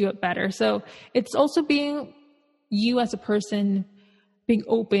 Let me do it better. So it's also being you as a person, being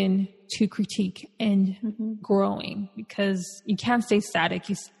open to critique and growing, because you can't stay static.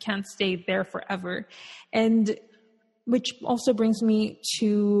 You can't stay there forever. And which also brings me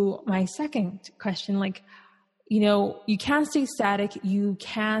to my second question. Like, you can't stay static. You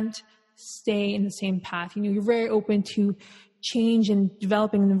can't stay in the same path. You're very open to change and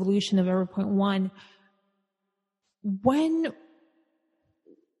developing an evolution of EverPoint1. When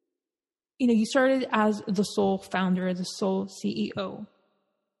you started as the sole founder, the sole CEO,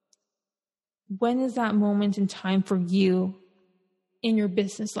 when is that moment in time for you in your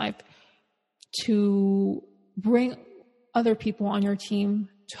business life to bring other people on your team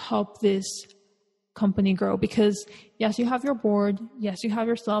to help this company grow? Because yes, you have your board. Yes, you have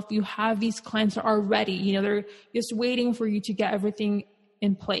yourself. You have these clients that are ready. They're just waiting for you to get everything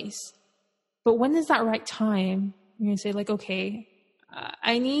in place. But when is that right time? You're going to say like, okay,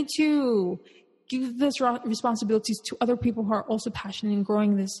 I need to give this responsibilities to other people who are also passionate in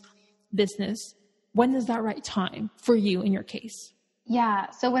growing this business. When is that right time for you in your case? Yeah.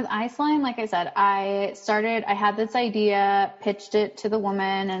 So with Iceline, like I said, I had this idea, pitched it to the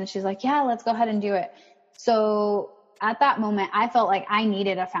woman, and she's like, yeah, let's go ahead and do it. So at that moment, I felt like I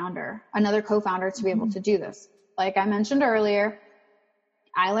needed another co-founder to be able to do this. Like I mentioned earlier,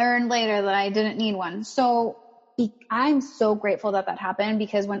 I learned later that I didn't need one. So I'm so grateful that happened,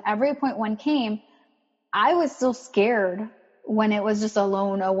 because when EverPoint1 came, I was still scared when it was just a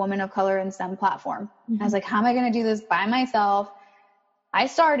woman of color in STEM platform. I was like, how am I going to do this by myself? I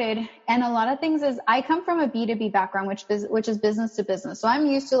started, and a lot of things is I come from a B2B background, which is business to business. So I'm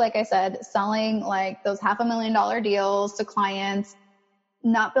used to, like I said, selling like those $500,000 deals to clients,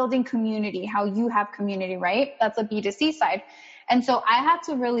 not building community, how you have community, right? That's a B2C side. And so I had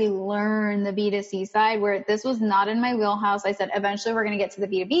to really learn the B2C side, where this was not in my wheelhouse. I said, eventually we're going to get to the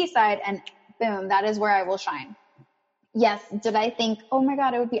B2B side, and boom, that is where I will shine. Yes. Did I think, oh my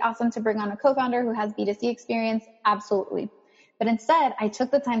God, it would be awesome to bring on a co-founder who has B2C experience? Absolutely. But instead, I took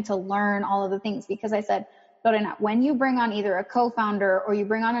the time to learn all of the things, because I said, Lorena, when you bring on either a co-founder or you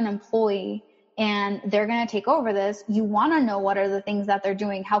bring on an employee and they're going to take over this, you want to know what are the things that they're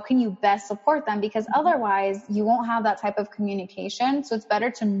doing. How can you best support them? Because otherwise you won't have that type of communication. So it's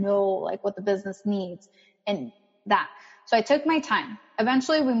better to know like what the business needs and that. So I took my time.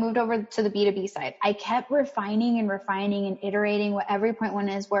 Eventually we moved over to the B2B side. I kept refining and iterating what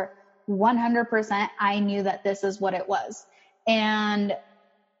EverPoint1 is, where 100% I knew that this is what it was. And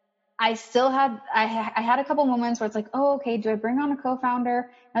I still had a couple moments where it's like, oh, okay, do I bring on a co-founder? And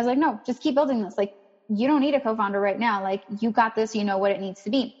I was like, no, just keep building this. Like, you don't need a co-founder right now. Like, you got this, you know what it needs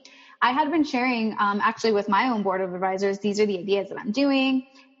to be. I had been sharing, actually with my own board of advisors, these are the ideas that I'm doing.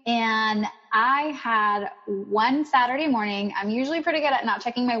 And I had one Saturday morning, I'm usually pretty good at not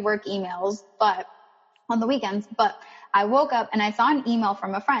checking my work emails, but on the weekends, but I woke up and I saw an email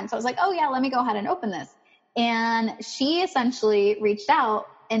from a friend. So I was like, oh yeah, let me go ahead and open this. And she essentially reached out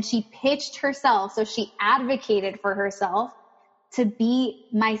and she pitched herself. So she advocated for herself to be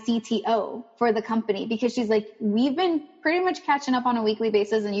my CTO for the company, because she's like, we've been pretty much catching up on a weekly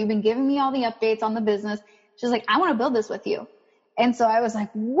basis and you've been giving me all the updates on the business. She's like, I want to build this with you. And so I was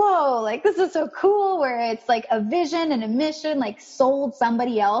like, whoa, like this is so cool, where it's like a vision and a mission, like sold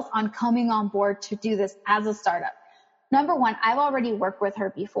somebody else on coming on board to do this as a startup. Number one, I've already worked with her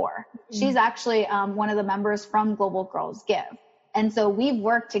before. Mm-hmm. She's actually one of the members from Global Girls Give. And so we've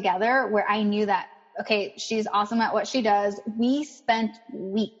worked together where I knew that, okay, she's awesome at what she does. We spent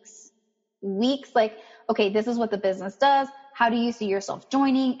weeks like, okay, this is what the business does. How do you see yourself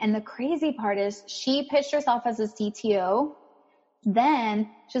joining? And the crazy part is she pitched herself as a CTO. Then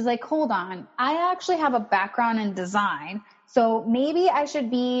she's like, hold on, I actually have a background in design. So maybe I should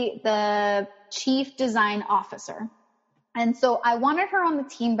be the chief design officer. And so I wanted her on the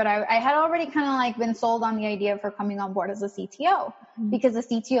team, but I had already kind of like been sold on the idea of her coming on board as a CTO, because the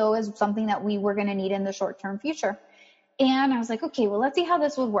CTO is something that we were going to need in the short-term future. And I was like, okay, well, let's see how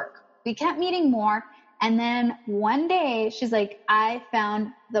this would work. We kept meeting more. And then one day she's like, I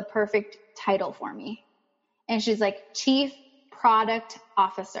found the perfect title for me. And she's like, Chief Product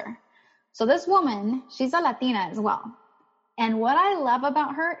Officer. So this woman, she's a Latina as well. And what I love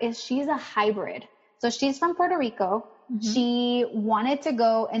about her is she's a hybrid. So she's from Puerto Rico. She wanted to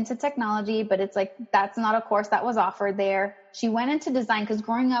go into technology, but it's like, that's not a course that was offered there. She went into design because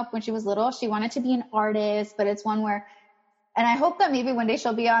growing up when she was little, she wanted to be an artist, but it's one where, and I hope that maybe one day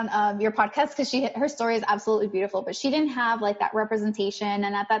she'll be on your podcast, because her story is absolutely beautiful, but she didn't have like that representation.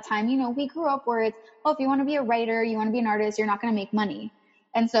 And at that time, you know, we grew up where it's, oh, if you want to be a writer, you want to be an artist, you're not going to make money.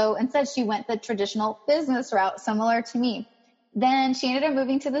 And so instead she went the traditional business route, similar to me. Then she ended up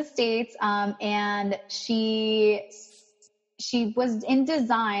moving to the States, and she was in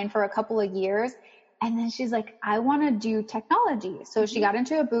design for a couple of years. And then she's like, I want to do technology. So she got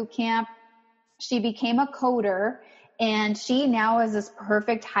into a boot camp. She became a coder, and she now is this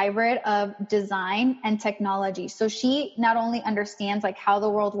perfect hybrid of design and technology. So she not only understands like how the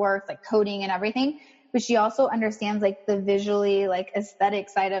world works, like coding and everything, but she also understands like the visually, like aesthetic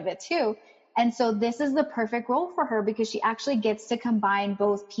side of it too. And so this is the perfect role for her, because she actually gets to combine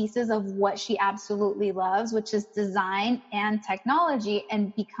both pieces of what she absolutely loves, which is design and technology,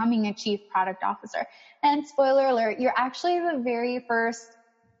 and becoming a chief product officer. And spoiler alert, you're actually the very first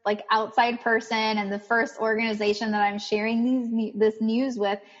like outside person and the first organization that I'm sharing this news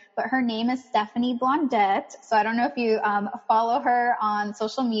with, but her name is Stephanie Blondette. So I don't know if you follow her on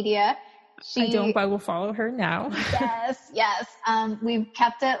social media. I don't, but I will follow her now. Yes. We've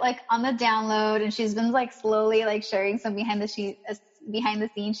kept it like on the download, and she's been like slowly like sharing some behind the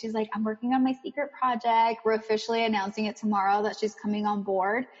scenes. She's like, I'm working on my secret project. We're officially announcing it tomorrow that she's coming on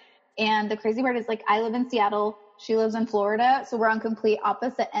board. And the crazy part is like, I live in Seattle. She lives in Florida. So we're on complete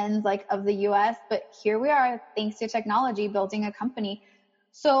opposite ends like of the US, but here we are, thanks to technology, building a company.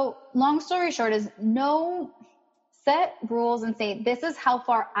 So long story short is set rules and say, this is how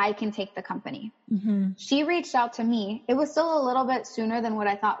far I can take the company. She reached out to me. It was still a little bit sooner than what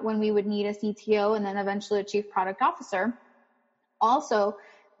I thought when we would need a CTO and then eventually a chief product officer. Also,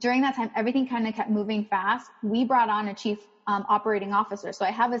 during that time, everything kind of kept moving fast. We brought on a chief operating officer. So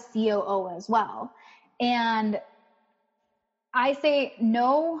I have a COO as well. And I say,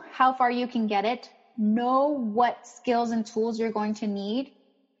 know how far you can get it, know what skills and tools you're going to need.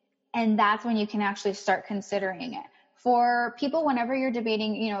 And that's when you can actually start considering it. For people, whenever you're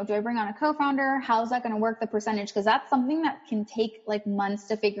debating, you know, do I bring on a co-founder? How's that going to work, the percentage? Because that's something that can take like months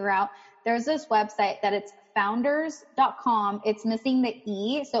to figure out. There's this website that it's founders.com. It's missing the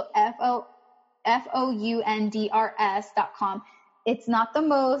E. So foundrs.com. It's not the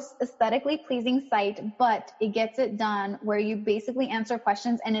most aesthetically pleasing site, but it gets it done, where you basically answer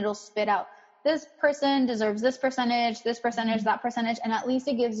questions and it'll spit out, this person deserves this percentage, that percentage. And at least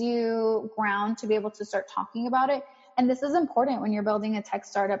it gives you ground to be able to start talking about it. And this is important when you're building a tech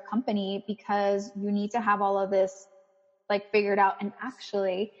startup company, because you need to have all of this like figured out. And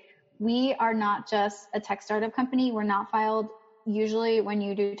actually, we are not just a tech startup company. We're not filed. Usually when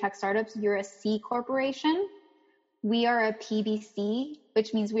you do tech startups, you're a C corporation. We are a PBC,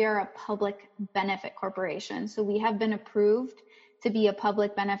 which means we are a public benefit corporation. So we have been approved to be a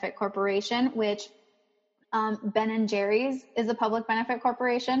public benefit corporation, which Ben & Jerry's is a public benefit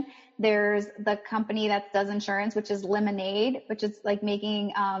corporation. There's the company that does insurance, which is Lemonade, which is like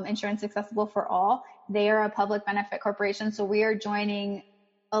making insurance accessible for all. They are a public benefit corporation. So we are joining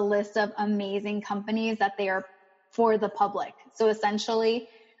a list of amazing companies that they are for the public. So essentially,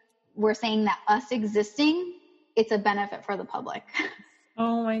 we're saying that us existing, it's a benefit for the public.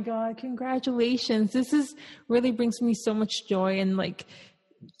 Oh my God, congratulations. This is really brings me so much joy, and like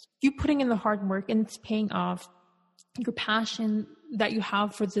you putting in the hard work and it's paying off. Your passion that you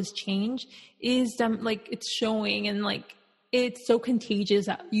have for this change is like it's showing, and like it's so contagious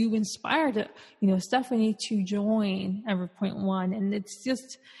that you inspired, Stephanie to join Everpoint One. And it's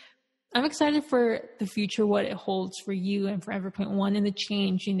just, I'm excited for the future, what it holds for you and for Everpoint One and the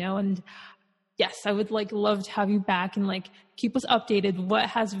change, and yes, I would love to have you back and keep us updated. What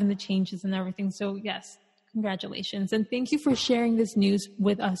has been the changes and everything. So yes, congratulations. And thank you for sharing this news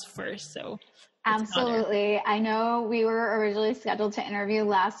with us first. So absolutely. I know we were originally scheduled to interview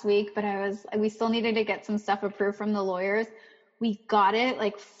last week, but we still needed to get some stuff approved from the lawyers. We got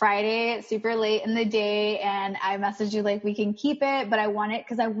it Friday, super late in the day. And I messaged you we can keep it, but I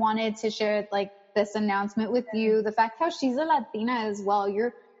wanted to share this announcement with you. The fact how she's a Latina as well.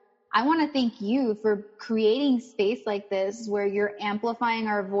 I want to thank you for creating space like this where you're amplifying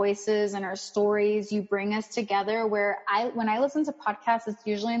our voices and our stories. You bring us together where when I listen to podcasts, it's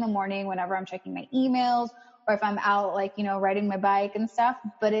usually in the morning whenever I'm checking my emails or if I'm out, like, you know, riding my bike and stuff.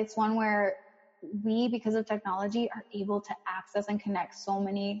 But it's one where we, because of technology, are able to access and connect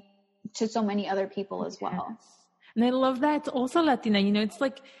to so many other people as well. Yes. And I love that it's also Latina, you know, it's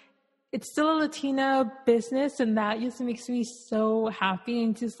like, it's still a Latina business, and that just makes me so happy.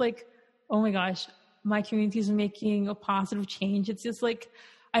 And just like, oh my gosh, my community is making a positive change. It's just like,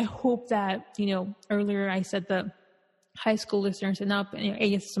 I hope that, you know, earlier I said that high school listeners and up, and, you know,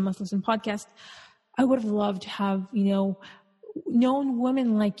 AS is a must listen podcast. I would have loved to have, you know, known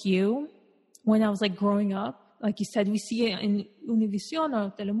women like you when I was like growing up. Like you said, we see it in Univision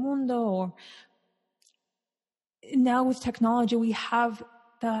or Telemundo, or now with technology, we have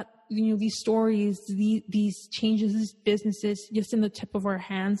that, you know, these stories, these changes, these businesses just in the tip of our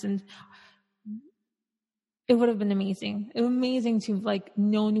hands. And it would have been amazing. It was amazing to like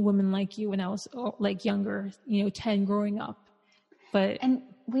known women like you when I was like younger, you know, 10 growing up. And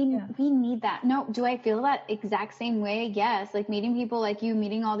we need that. No, do I feel that exact same way? Yes. Like meeting people like you,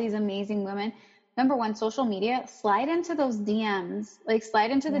 meeting all these amazing women. Number one, social media, slide into those DMs, like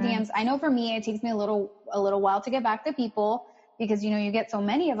slide into the DMs. I know for me, it takes me a little while to get back to people, because, you know, you get so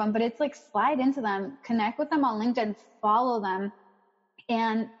many of them, but it's like slide into them, connect with them on LinkedIn, follow them.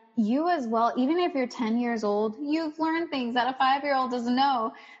 And you as well, even if you're 10 years old, you've learned things that a 5-year-old doesn't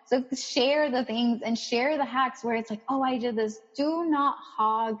know. So share the things and share the hacks where it's like, oh, I did this. Do not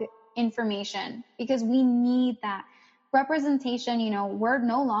hog information, because we need that representation. You know, we're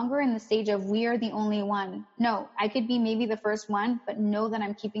no longer in the stage of we are the only one. No, I could be maybe the first one, but know that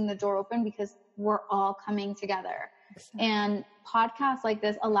I'm keeping the door open because we're all coming together. Exactly. And podcasts like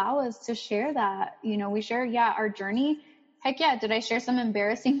this allow us to share that. You know, we share, our journey. Heck yeah. Did I share some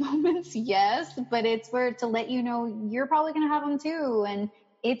embarrassing moments? Yes. But it's to let you know you're probably going to have them too. And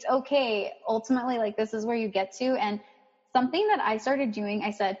it's okay. Ultimately, like, this is where you get to. And something that I started doing,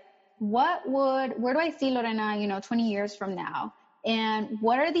 I said, where do I see Lorena, you know, 20 years from now? And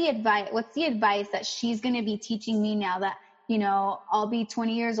what's the advice that she's going to be teaching me now that, you know, I'll be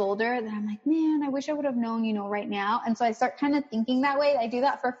 20 years older, that I'm like, man, I wish I would have known, you know, right now. And so I start kind of thinking that way. I do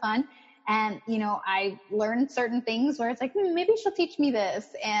that for fun. And, you know, I learn certain things where it's like, maybe she'll teach me this,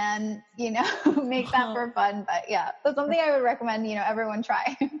 and, you know, make that for fun. But yeah, that's something I would recommend, you know, everyone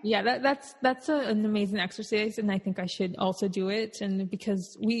try. Yeah, that's an amazing exercise. And I think I should also do it. And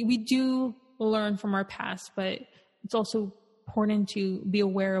because we do learn from our past, but it's also important to be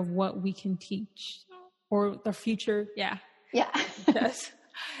aware of what we can teach or the future. Yeah. Yes.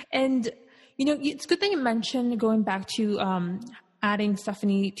 And, you know, it's good that you mentioned, going back to adding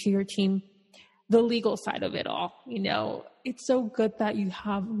Stephanie to your team, the legal side of it all. You know, it's so good that you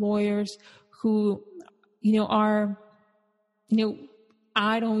have lawyers who, you know, are, you know,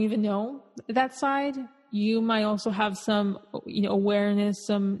 I don't even know that side. You might also have some, you know, awareness,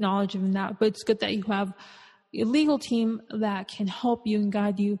 some knowledge of that, but it's good that you have a legal team that can help you and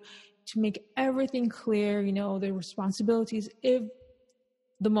guide you to make everything clear, you know, the responsibilities. If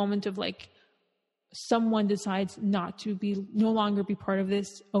the moment of like someone decides no longer be part of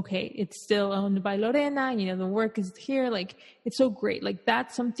this, okay, it's still owned by Lorena, you know, the work is here. Like, it's so great. Like,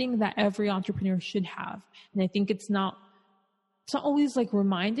 that's something that every entrepreneur should have. And I think it's not always like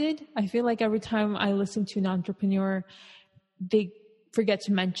reminded. I feel like every time I listen to an entrepreneur, they forget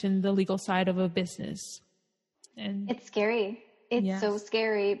to mention the legal side of a business. And it's scary. It's so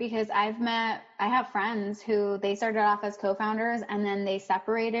scary, because I have friends who they started off as co-founders and then they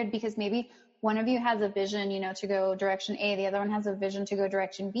separated because maybe one of you has a vision, you know, to go direction A, the other one has a vision to go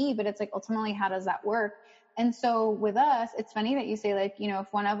direction B, but it's like, ultimately, how does that work? And so with us, it's funny that you say, like, you know, if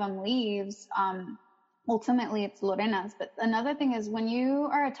one of them leaves, ultimately it's Lorena's. But another thing is, when you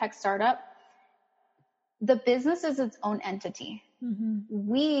are a tech startup, the business is its own entity. Mm-hmm.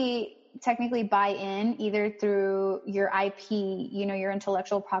 We technically buy in either through your IP, you know, your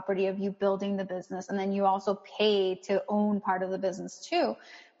intellectual property of you building the business. And then you also pay to own part of the business too.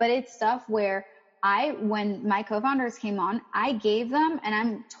 But it's stuff where when my co-founders came on, I gave them, and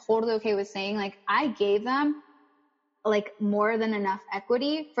I'm totally okay with saying, like, I gave them like more than enough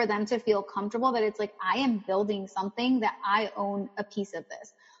equity for them to feel comfortable that it's like, I am building something that I own a piece of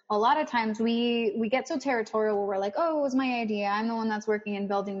this. A lot of times we get so territorial where we're like, oh, it was my idea. I'm the one that's working and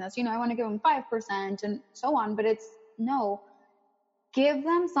building this. You know, I want to give them 5% and so on. But no, give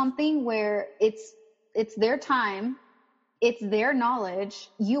them something where it's their time. It's their knowledge.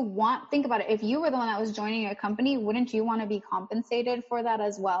 Think about it. If you were the one that was joining a company, wouldn't you want to be compensated for that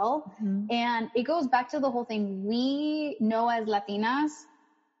as well? Mm-hmm. And it goes back to the whole thing. We know as Latinas,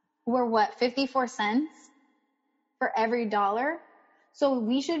 we're what, 54 cents for every dollar? So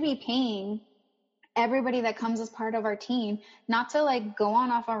we should be paying everybody that comes as part of our team, not to like go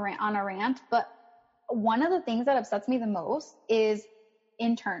on a rant, but one of the things that upsets me the most is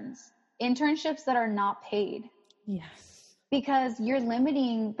internships that are not paid. Yes. Because you're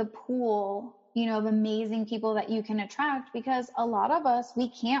limiting the pool, of amazing people that you can attract, because a lot of us, we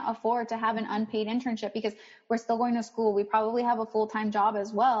can't afford to have an unpaid internship because we're still going to school. We probably have a full-time job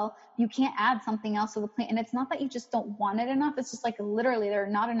as well. You can't add something else to the plate. And it's not that you just don't want it enough. It's just like literally there are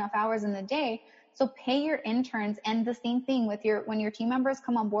not enough hours in the day. So pay your interns. And the same thing with when your team members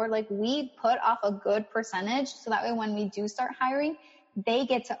come on board, like we put off a good percentage. So that way, when we do start hiring, they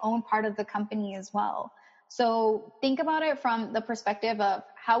get to own part of the company as well. So think about it from the perspective of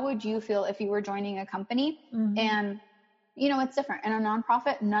how would you feel if you were joining a company? Mm-hmm. And, it's different. In a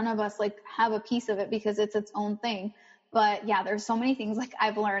nonprofit, none of us like have a piece of it because it's its own thing. But yeah, there's so many things like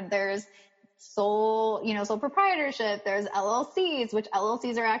I've learned. There's sole proprietorship. There's LLCs, which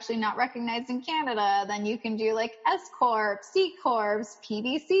LLCs are actually not recognized in Canada. Then you can do like S Corp, C Corps,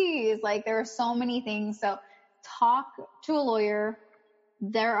 PBCs. Like there are so many things. So talk to a lawyer.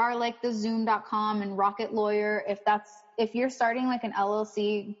 There are like the Zoom.com and Rocket Lawyer. If you're starting like an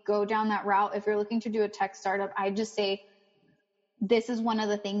LLC, go down that route. If you're looking to do a tech startup, I just say this is one of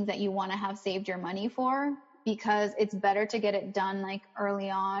the things that you want to have saved your money for, because it's better to get it done like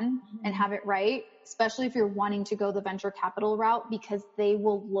early on and have it right, especially if you're wanting to go the venture capital route, because they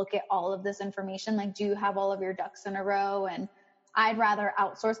will look at all of this information. Like, do you have all of your ducks in a row? And I'd rather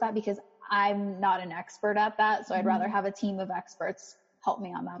outsource that because I'm not an expert at that. So I'd rather have a team of experts help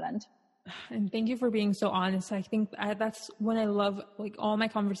me on that end. And thank you for being so honest. I think that's when I love like all my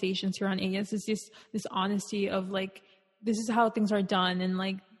conversations here on AS is just this honesty of like, this is how things are done, and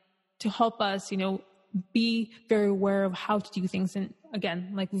like to help us, be very aware of how to do things. And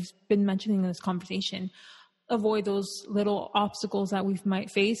again, like we've been mentioning in this conversation, avoid those little obstacles that we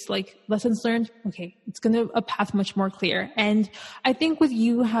might face, like lessons learned. Okay, it's going to a path much more clear. And I think with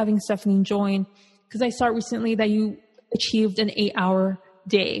you having Stephanie join, because I saw recently that you achieved an 8-hour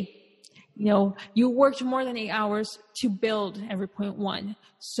day. You worked more than 8 hours to build Every Point One.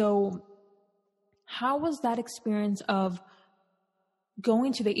 So how was that experience of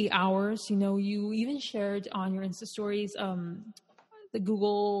going to the 8 hours? You even shared on your Insta stories, the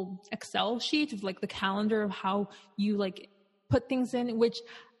Google Excel sheet of like the calendar of how you like put things in, which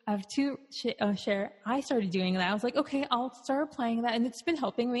I have to share. I started doing that. I was like, okay, I'll start applying that. And it's been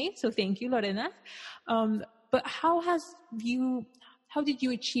helping me. So thank you, Lorena. But how did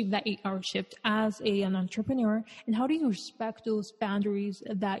you achieve that 8-hour shift as an entrepreneur? And how do you respect those boundaries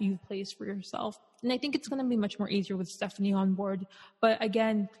that you've placed for yourself? And I think it's going to be much more easier with Stephanie on board. But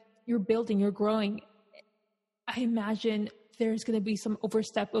again, you're building, you're growing. I imagine there's going to be some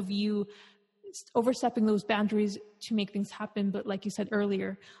overstep of you overstepping those boundaries to make things happen. But like you said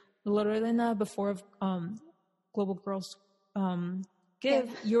earlier, Lorena, before Global Girls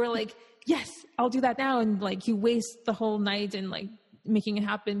Give, you were like, yes, I'll do that now. And like you waste the whole night and like making it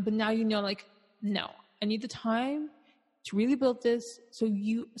happen. But now like, no, I need the time to really build this so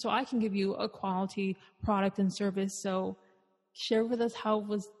I can give you a quality product and service. So share with us how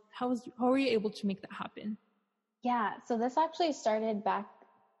were you able to make that happen? Yeah, so this actually started back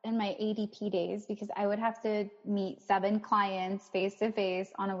in my ADP days, because I would have to meet 7 clients face to face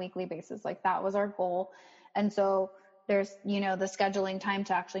on a weekly basis. Like that was our goal. And so there's, the scheduling time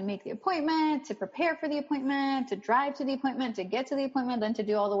to actually make the appointment, to prepare for the appointment, to drive to the appointment, to get to the appointment, then to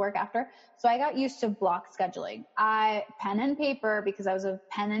do all the work after. So I got used to block scheduling. Pen and paper, because I was a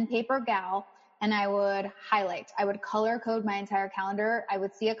pen and paper gal, and I would highlight. I would color code my entire calendar. I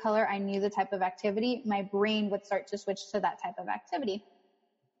would see a color. I knew the type of activity. My brain would start to switch to that type of activity.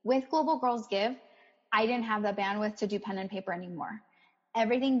 With Global Girls Give, I didn't have the bandwidth to do pen and paper anymore.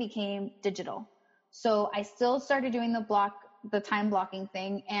 Everything became digital. So I still started doing the time blocking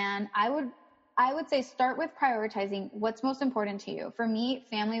thing. And I would say start with prioritizing what's most important to you. For me,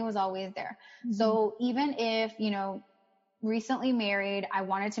 family was always there. Mm-hmm. So even if, recently married, I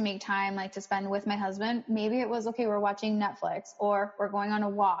wanted to make time like to spend with my husband. Maybe it was, okay, we're watching Netflix or we're going on a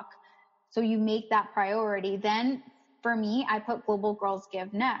walk. So you make that priority. Then for me, I put Global Girls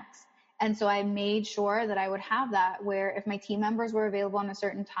Give next. And so I made sure that I would have that, where if my team members were available on a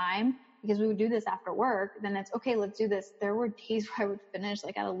certain time, because we would do this after work, then it's okay, let's do this. There were days where I would finish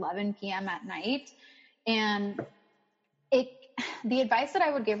like at 11 p.m. at night. And the advice that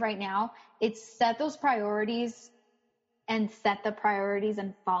I would give right now, it's set those priorities and set the priorities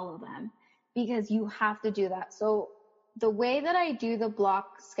and follow them, because you have to do that. So the way that I do the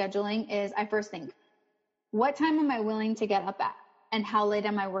block scheduling is I first think, what time am I willing to get up at? and how late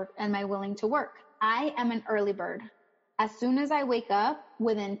am I willing to work? I am an early bird. As soon as I wake up,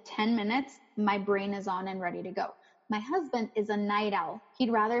 within 10 minutes, my brain is on and ready to go. My husband is a night owl.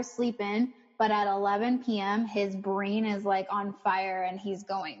 He'd rather sleep in, but at 11 p.m., his brain is like on fire and he's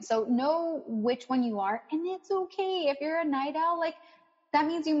going. So know which one you are, and it's okay. If you're a night owl, like that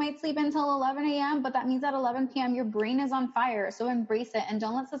means you might sleep until 11 a.m., but that means at 11 p.m., your brain is on fire. So embrace it and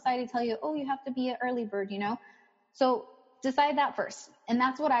don't let society tell you, oh, you have to be an early bird, you know? So decide that first. And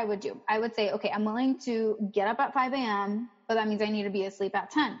that's what I would do. I would say, okay, I'm willing to get up at 5 a.m., but that means I need to be asleep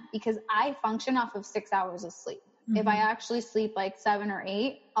at 10 because I function off of 6 hours of sleep. Mm-hmm. If I actually sleep like 7 or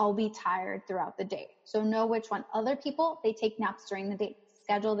 8, I'll be tired throughout the day. So know which one. Other people, they take naps during the day.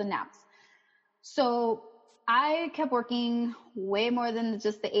 Schedule the naps. So I kept working way more than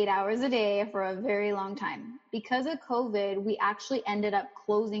just the 8 hours a day for a very long time. Because of COVID, we actually ended up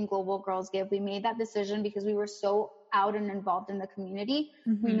closing Global Girls Give. We made that decision because we were so out and involved in the community.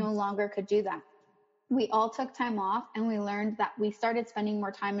 Mm-hmm. We no longer could do that. We all took time off and we learned that we started spending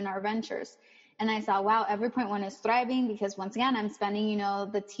more time in our ventures. And I saw, wow, Every Point One is thriving because once again, I'm spending, you know,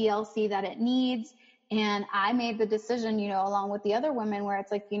 the TLC that it needs. And I made the decision, you know, along with the other women where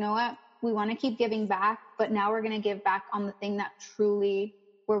it's like, you know what? We want to keep giving back, but now we're going to give back on the thing that truly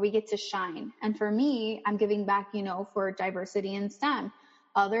where we get to shine. And for me, I'm giving back, you know, for diversity in STEM.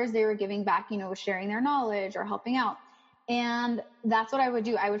 Others, they were giving back, you know, sharing their knowledge or helping out. And that's what I would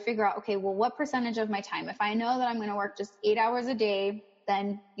do. I would figure out, okay, well, what percentage of my time, if I know that I'm going to work just 8 hours a day,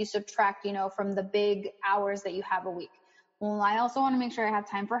 then you subtract, you know, from the big hours that you have a week. Well, I also want to make sure I have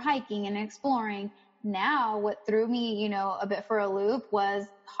time for hiking and exploring. Now, what threw me, you know, a bit for a loop was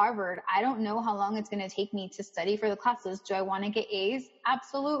Harvard. I don't know how long it's going to take me to study for the classes. Do I want to get A's?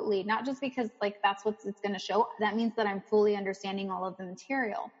 Absolutely. Not just because like that's what it's going to show. That means that I'm fully understanding all of the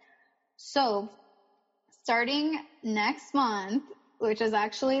material. So starting next month, which is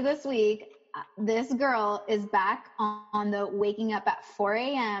actually this week, this girl is back on the waking up at 4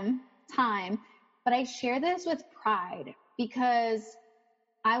 a.m. time. But I share this with pride because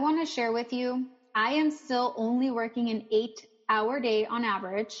I want to share with you, I am still only working an 8-hour day on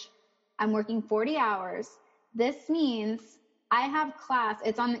average. I'm working 40 hours. This means I have class.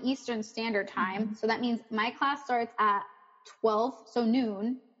 It's on the Eastern Standard Time. Mm-hmm. So that means my class starts at 12, so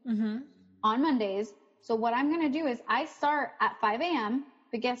noon mm-hmm. on Mondays. So what I'm going to do is I start at 5 a.m.,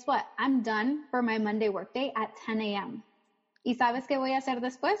 but guess what? I'm done for my Monday workday at 10 a.m. ¿Y sabes qué voy a hacer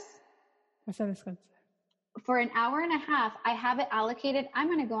después? For an hour and a half, I have it allocated. I'm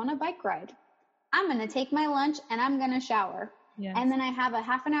going to go on a bike ride. I'm going to take my lunch and I'm going to shower. Yes. And then I have a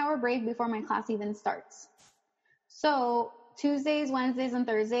half an hour break before my class even starts. So Tuesdays, Wednesdays, and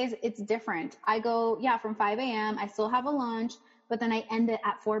Thursdays, it's different. I go, from 5 a.m. I still have a lunch, but then I end it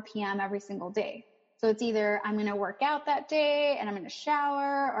at 4 p.m. every single day. So it's either I'm going to work out that day and I'm going to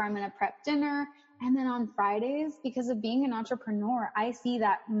shower or I'm going to prep dinner. And then on Fridays, because of being an entrepreneur, I see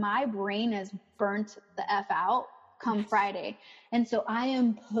that my brain is burnt the F out come Friday. And so I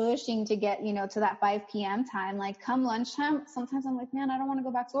am pushing to get, you know, to that 5 p.m. time. Like come lunchtime, sometimes I'm like, man, I don't want to go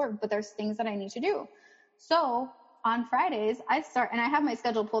back to work, but there's things that I need to do. So on Fridays, I start, and I have my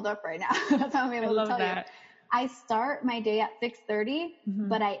schedule pulled up right now. That's how I'm able to tell you. I start my day at 6:30, mm-hmm.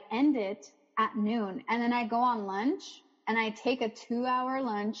 but I end it at noon. And then I go on lunch and I take a 2-hour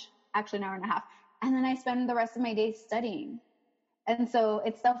lunch, actually an hour and a half. And then I spend the rest of my day studying. And so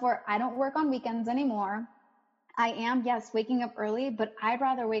it's stuff where I don't work on weekends anymore. I am, yes, waking up early, but I'd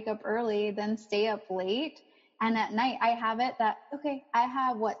rather wake up early than stay up late. And at night I have it that, okay, I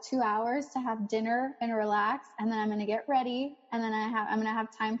have 2 hours to have dinner and relax. And then I'm going to get ready. And then I'm going to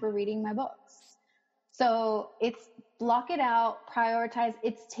have time for reading my books. So it's block it out, prioritize.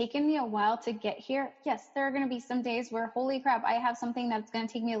 It's taken me a while to get here. Yes, there are going to be some days where, holy crap, I have something that's going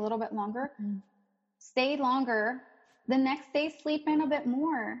to take me a little bit longer. Mm-hmm. Stay longer. The next day, sleep in a bit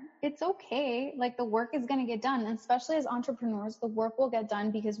more. It's okay. Like the work is going to get done. And especially as entrepreneurs, the work will get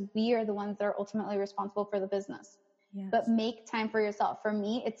done because we are the ones that are ultimately responsible for the business. Yes. But make time for yourself. For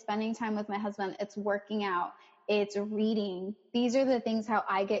me, it's spending time with my husband. It's working out. It's reading. These are the things how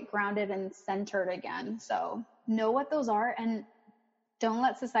I get grounded and centered again. So know what those are and don't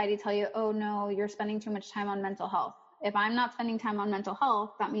let society tell you, oh no, you're spending too much time on mental health. If I'm not spending time on mental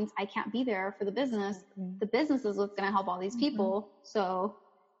health, that means I can't be there for the business. Mm-hmm. The business is what's going to help all these people. Mm-hmm. So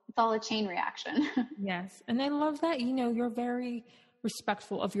it's all a chain reaction. Yes. And I love that, you know, you're very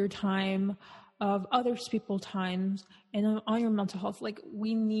respectful of your time, of others people's times, and on your mental health. Like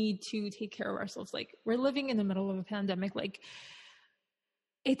we need to take care of ourselves. Like we're living in the middle of a pandemic. Like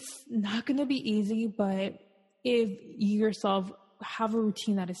it's not going to be easy, but if you yourself have a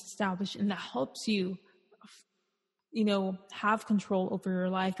routine that is established and that helps you have control over your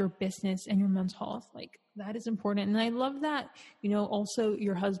life, your business, and your mental health. Like, that is important. And I love that, also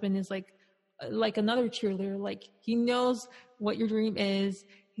your husband is like another cheerleader. Like, he knows what your dream is.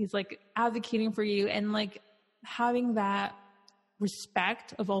 He's like advocating for you, and like having that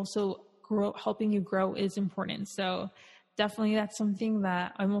respect of also helping you grow is important. So definitely that's something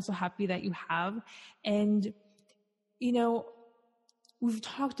that I'm also happy that you have. And, we've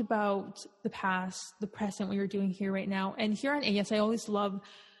talked about the past, the present, what you're doing here right now. And here on AS, I always love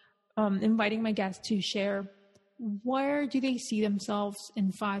inviting my guests to share, where do they see themselves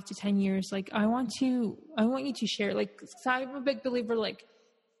in 5 to 10 years? Like, I want you to share, like, I'm a big believer, like,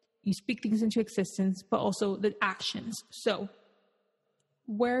 you speak things into existence, but also the actions. So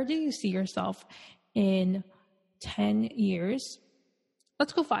where do you see yourself in 10 years?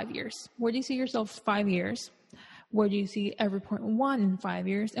 Let's go 5 years. Where do you see yourself 5 years? Where do you see EveryPoint1 in 5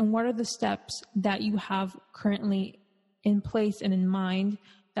 years? And what are the steps that you have currently in place and in mind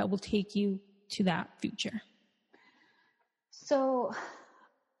that will take you to that future? So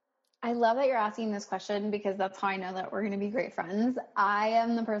I love that you're asking this question, because that's how I know that we're going to be great friends. I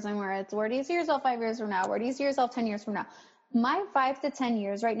am the person where it's, where do you see yourself 5 years from now? Where do you see yourself 10 years from now? My 5 to 10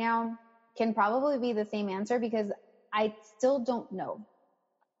 years right now can probably be the same answer, because I still don't know.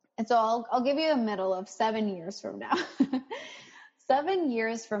 And so I'll give you a middle of 7 years from now. 7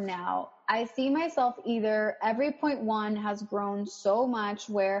 years from now, I see myself either EveryPoint1 has grown so much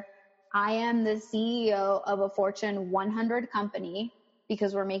where I am the CEO of a Fortune 100 company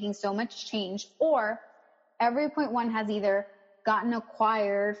because we're making so much change, or EveryPoint1 has either gotten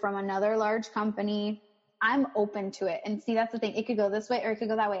acquired from another large company. I'm open to it. And see, that's the thing. It could go this way or it could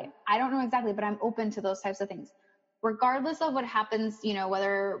go that way. I don't know exactly, but I'm open to those types of things. Regardless of what happens,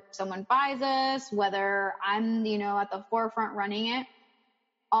 whether someone buys us, whether I'm, at the forefront running it,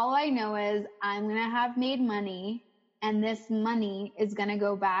 all I know is I'm going to have made money, and this money is going to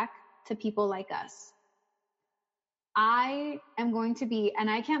go back to people like us. I am going to be, and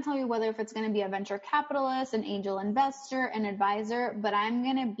I can't tell you whether if it's going to be a venture capitalist, an angel investor, an advisor, but I'm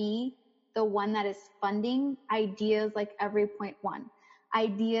going to be the one that is funding ideas like EveryPoint1,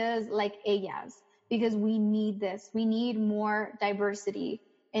 ideas like Ayaz, because we need this. We need more diversity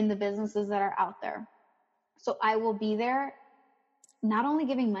in the businesses that are out there. So I will be there, not only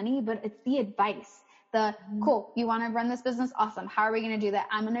giving money, but it's the advice. Cool, you want to run this business? Awesome. How are we going to do that?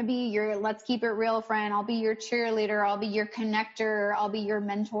 I'm going to be your let's keep it real friend. I'll be your cheerleader. I'll be your connector. I'll be your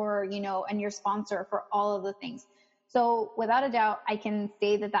mentor, and your sponsor for all of the things. So without a doubt, I can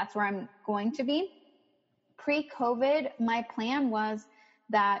say that that's where I'm going to be. Pre-COVID, my plan was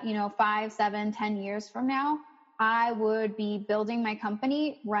that, 5, 7, 10 years from now, I would be building my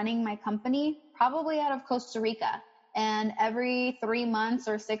company, running my company, probably out of Costa Rica. And every 3 months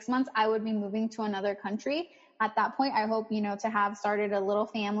or 6 months, I would be moving to another country. At that point, I hope, to have started a little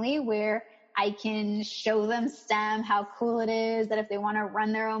family where I can show them STEM, how cool it is, that if they want to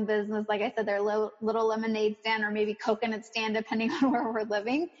run their own business, like I said, their little lemonade stand or maybe coconut stand, depending on where we're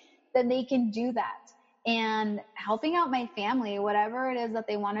living, then they can do that. And helping out my family, whatever it is that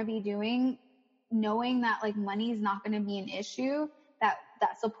they want to be doing, knowing that like money is not going to be an issue,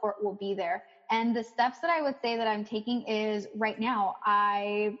 that support will be there. And the steps that I would say that I'm taking is right now,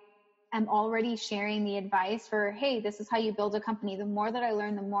 I am already sharing the advice for, hey, this is how you build a company. The more that I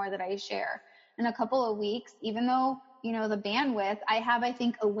learn, the more that I share. In a couple of weeks, even though, the bandwidth, I have, I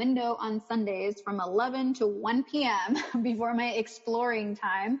think, a window on Sundays from 11 to 1 p.m. before my exploring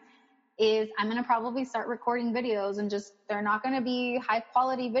time, is I'm going to probably start recording videos, and they're not going to be high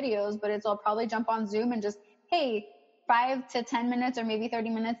quality videos, but I'll probably jump on Zoom and hey, 5 to 10 minutes or maybe 30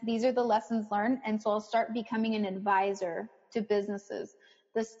 minutes. These are the lessons learned. And so I'll start becoming an advisor to businesses.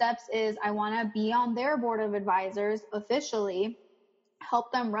 The steps is I want to be on their board of advisors officially,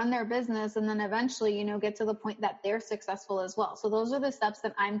 help them run their business, and then eventually, get to the point that they're successful as well. So those are the steps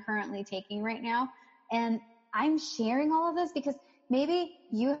that I'm currently taking right now. And I'm sharing all of this because maybe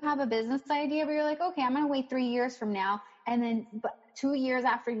you have a business idea where you're like, okay, I'm going to wait 3 years from now. And then, but 2 years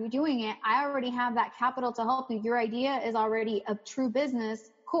after you doing it, I already have that capital to help you. Your idea is already a true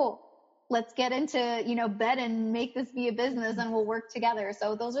business. Cool. Let's get into, bed and make this be a business, and we'll work together.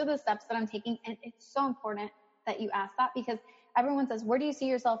 So those are the steps that I'm taking. And it's so important that you ask that, because everyone says, where do you see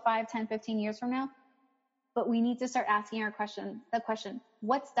yourself 5, 10, 15 years from now? But we need to start asking the question,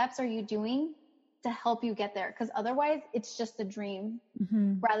 what steps are you doing to help you get there? Because otherwise it's just a dream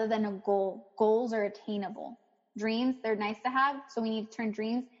rather than a goal. Goals are attainable. Dreams, they're nice to have. So we need to turn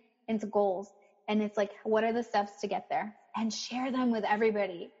dreams into goals. And it's like, what are the steps to get there? And share them with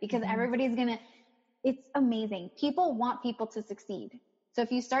everybody, because everybody's it's amazing. People want people to succeed. So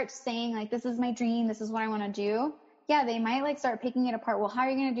if you start saying like, this is my dream, this is what I want to do. yeah, they might like start picking it apart. Well, how are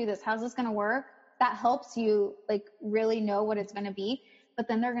you going to do this? How's this going to work? That helps you like really know what it's going to be. But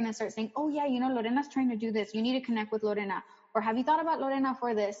then they're going to start saying, oh yeah, you know, Lorena's trying to do this. You need to connect with Lorena. Or have you thought about Lorena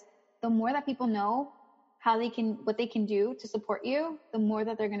for this? The more that people know what they can do to support you, the more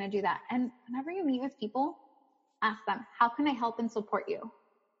that they're going to do that. And whenever you meet with people, ask them, how can I help and support you?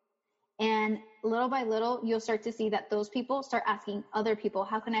 And little by little, you'll start to see that those people start asking other people,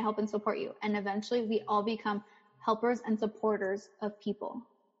 how can I help and support you? And eventually we all become helpers and supporters of people.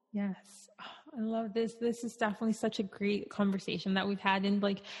 Yes. Oh, I love this. This is definitely such a great conversation that we've had. And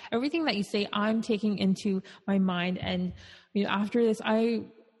like everything that you say, I'm taking into my mind. And, you know, after this,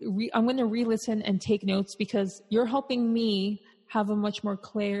 I'm going to re-listen and take notes because you're helping me have a much more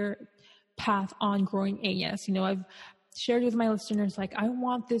clear path on growing AES. You know, I've shared with my listeners, like, I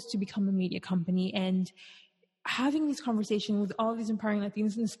want this to become a media company, and having these conversations with all these empowering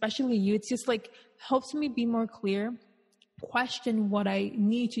Latinos, and especially you, it's just like helps me be more clear, question what I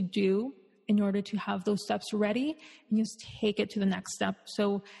need to do in order to have those steps ready and just take it to the next step.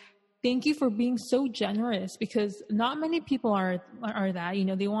 So thank you for being so generous, because not many people are that, you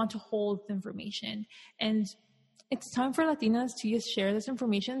know, they want to hold the information, and it's time for Latinas to just share this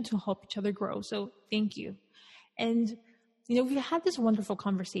information to help each other grow. So thank you. And, you know, we've had this wonderful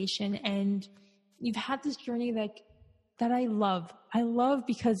conversation, and you've had this journey that I love. I love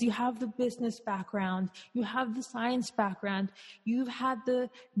because you have the business background, you have the science background, you've had the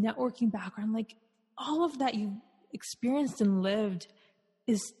networking background, like all of that you've experienced and lived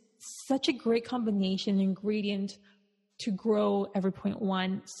is such a great combination ingredient to grow Every.Point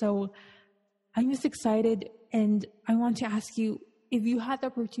One. So I'm just excited, and I want to ask you, if you had the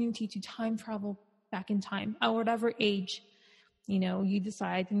opportunity to time travel back in time at whatever age, you know, you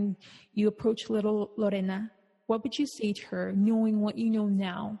decide and you approach little Lorena, what would you say to her, knowing what you know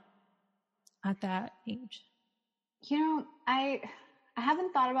now at that age? You know, I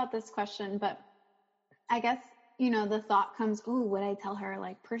haven't thought about this question, but I guess, you know, the thought comes, ooh, would I tell her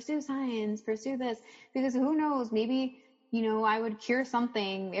like pursue science, pursue this? Because who knows, maybe, you know, I would cure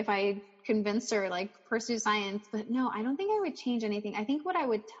something if I convinced her like pursue science. But no, I don't think I would change anything. I think what I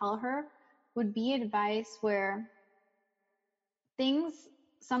would tell her would be advice where things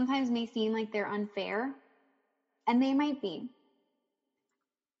sometimes may seem like they're unfair, and they might be.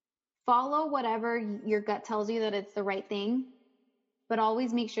 Follow whatever your gut tells you that it's the right thing, but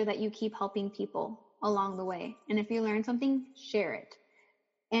always make sure that you keep helping people along the way. And if you learn something, share it.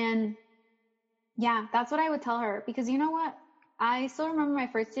 And yeah, that's what I would tell her, because you know what? I still remember my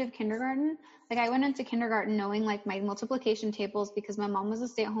first day of kindergarten. Like, I went into kindergarten knowing like my multiplication tables, because my mom was a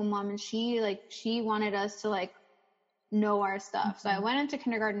stay-at-home mom, and she wanted us to like know our stuff. So I went into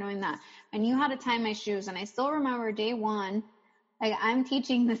kindergarten knowing that. I knew how to tie my shoes, and I still remember day one, like I'm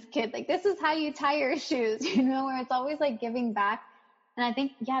teaching this kid, like, this is how you tie your shoes, you know, where it's always like giving back. And I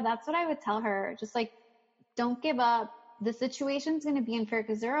think, yeah, that's what I would tell her. Just like, don't give up. The situation's going to be unfair,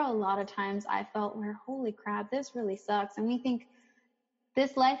 because there are a lot of times I felt where, holy crap, this really sucks. And we think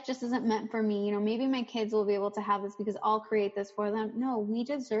this life just isn't meant for me. You know, maybe my kids will be able to have this because I'll create this for them. No, we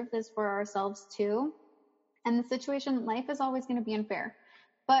deserve this for ourselves too. And the situation, life is always going to be unfair,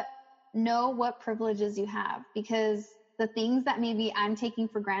 but know what privileges you have, because the things that maybe I'm taking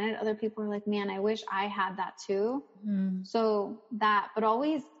for granted, other people are like, man, I wish I had that too. So that, but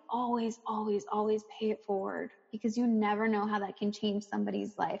always pay it forward, because you never know how that can change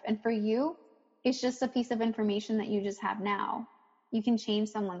somebody's life. And for you, it's just a piece of information that you just have now. You can change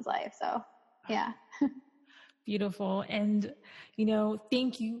someone's life. So yeah. Beautiful. And, you know,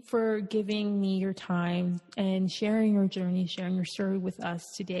 thank you for giving me your time and sharing your journey, sharing your story with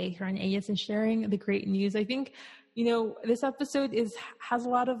us today here on AES, and sharing the great news. I think, you know, this episode has a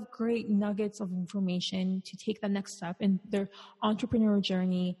lot of great nuggets of information to take the next step in their entrepreneurial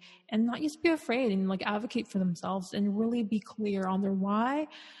journey, and not just be afraid and like advocate for themselves, and really be clear on their why,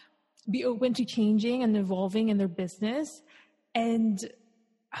 be open to changing and evolving in their business. And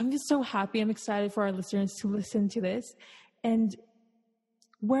I'm just so happy. I'm excited for our listeners to listen to this. And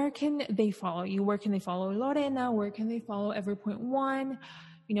where can they follow you? Where can they follow Lorena? Where can they follow Every.Point One?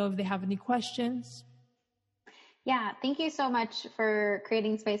 You know, if they have any questions. Yeah, thank you so much for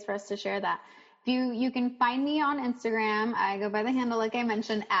creating space for us to share that. You can find me on Instagram. I go by the handle, like I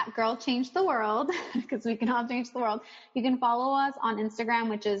mentioned, at Girl Change the World, because we can all change the world. You can follow us on Instagram,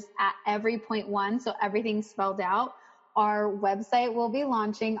 which is at Every.Point One, so everything's spelled out. Our website will be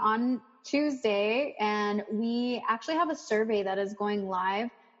launching on Tuesday, and we actually have a survey that is going live.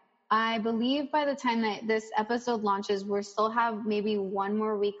 I believe by the time that this episode launches, we'll still have maybe one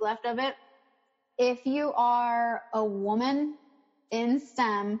more week left of it. If you are a woman in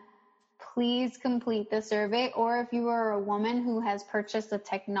STEM, please complete the survey. Or if you are a woman who has purchased a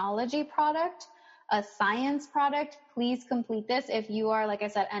technology product, a science product, please complete this. If you are, like I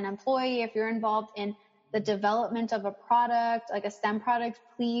said, an employee, if you're involved in the development of a product, like a STEM product,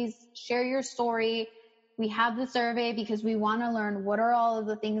 please share your story. We have the survey because we want to learn what are all of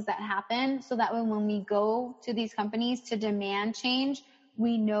the things that happen, so that when we go to these companies to demand change,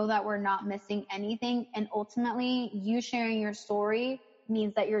 we know that we're not missing anything. And ultimately, you sharing your story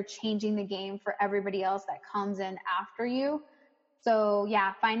means that you're changing the game for everybody else that comes in after you. So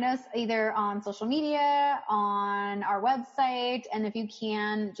yeah, find us either on social media, on our website, and if you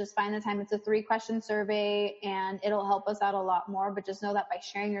can, just find the time. It's a 3-question survey, and it'll help us out a lot more. But just know that by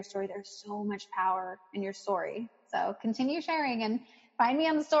sharing your story, there's so much power in your story. So continue sharing, and find me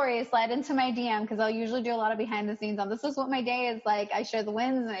on the story, slide into my DM, because I'll usually do a lot of behind the scenes on this is what my day is like. I share the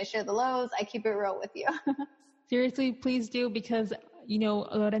wins and I share the lows. I keep it real with you. Seriously, please do, because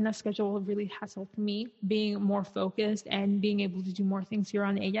Lorena's schedule really has helped me being more focused and being able to do more things here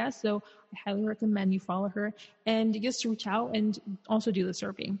on Ella. So I highly recommend you follow her and just reach out and also do the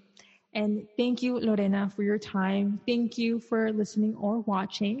survey. And thank you, Lorena, for your time. Thank you for listening or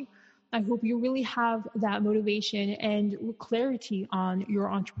watching. I hope you really have that motivation and clarity on your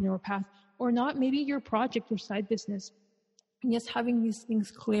entrepreneur path, or not, maybe your project or side business. Yes, having these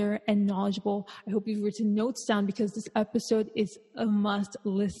things clear and knowledgeable. I hope you've written notes down, because this episode is a must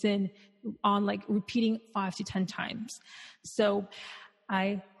listen on, like repeating 5 to 10 times. So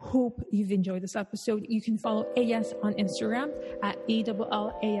I hope you've enjoyed this episode. You can follow AS on Instagram at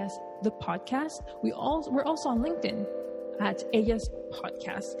ALLAS the podcast. We're also on LinkedIn at AS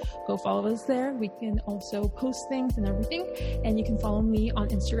Podcast. Go follow us there. We can also post things and everything. And you can follow me on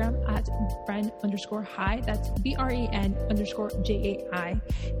Instagram at Bren_Jai. That's BREN_JAI.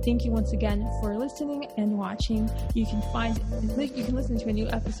 Thank you once again for listening and watching. You can listen to a new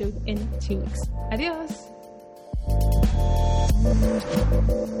episode in 2 weeks. Adios.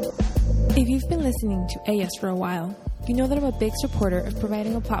 If you've been listening to AS for a while, you know that I'm a big supporter of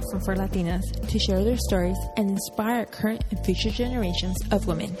providing a platform for Latinas to share their stories and inspire current and future generations of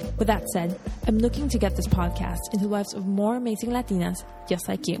women. With that said, I'm looking to get this podcast into the lives of more amazing Latinas just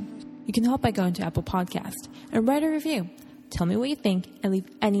like you. You can help by going to Apple Podcasts and write a review. Tell me what you think and leave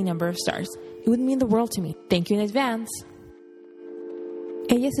any number of stars. It would mean the world to me. Thank you in advance.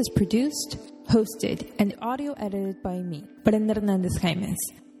 AS is produced, hosted, and audio edited by me, Brenda Hernandez Jaimes.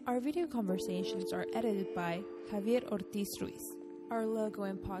 Our video conversations are edited by Javier Ortiz Ruiz. Our logo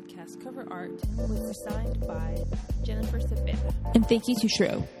and podcast cover art was designed by Jennifer Cepeda. And thank you to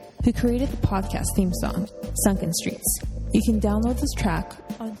Shrew, who created the podcast theme song, Sunken Streets. You can download this track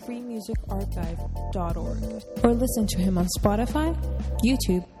on freemusicarchive.org or listen to him on Spotify,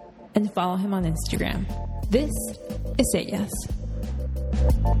 YouTube, and follow him on Instagram. This is AS.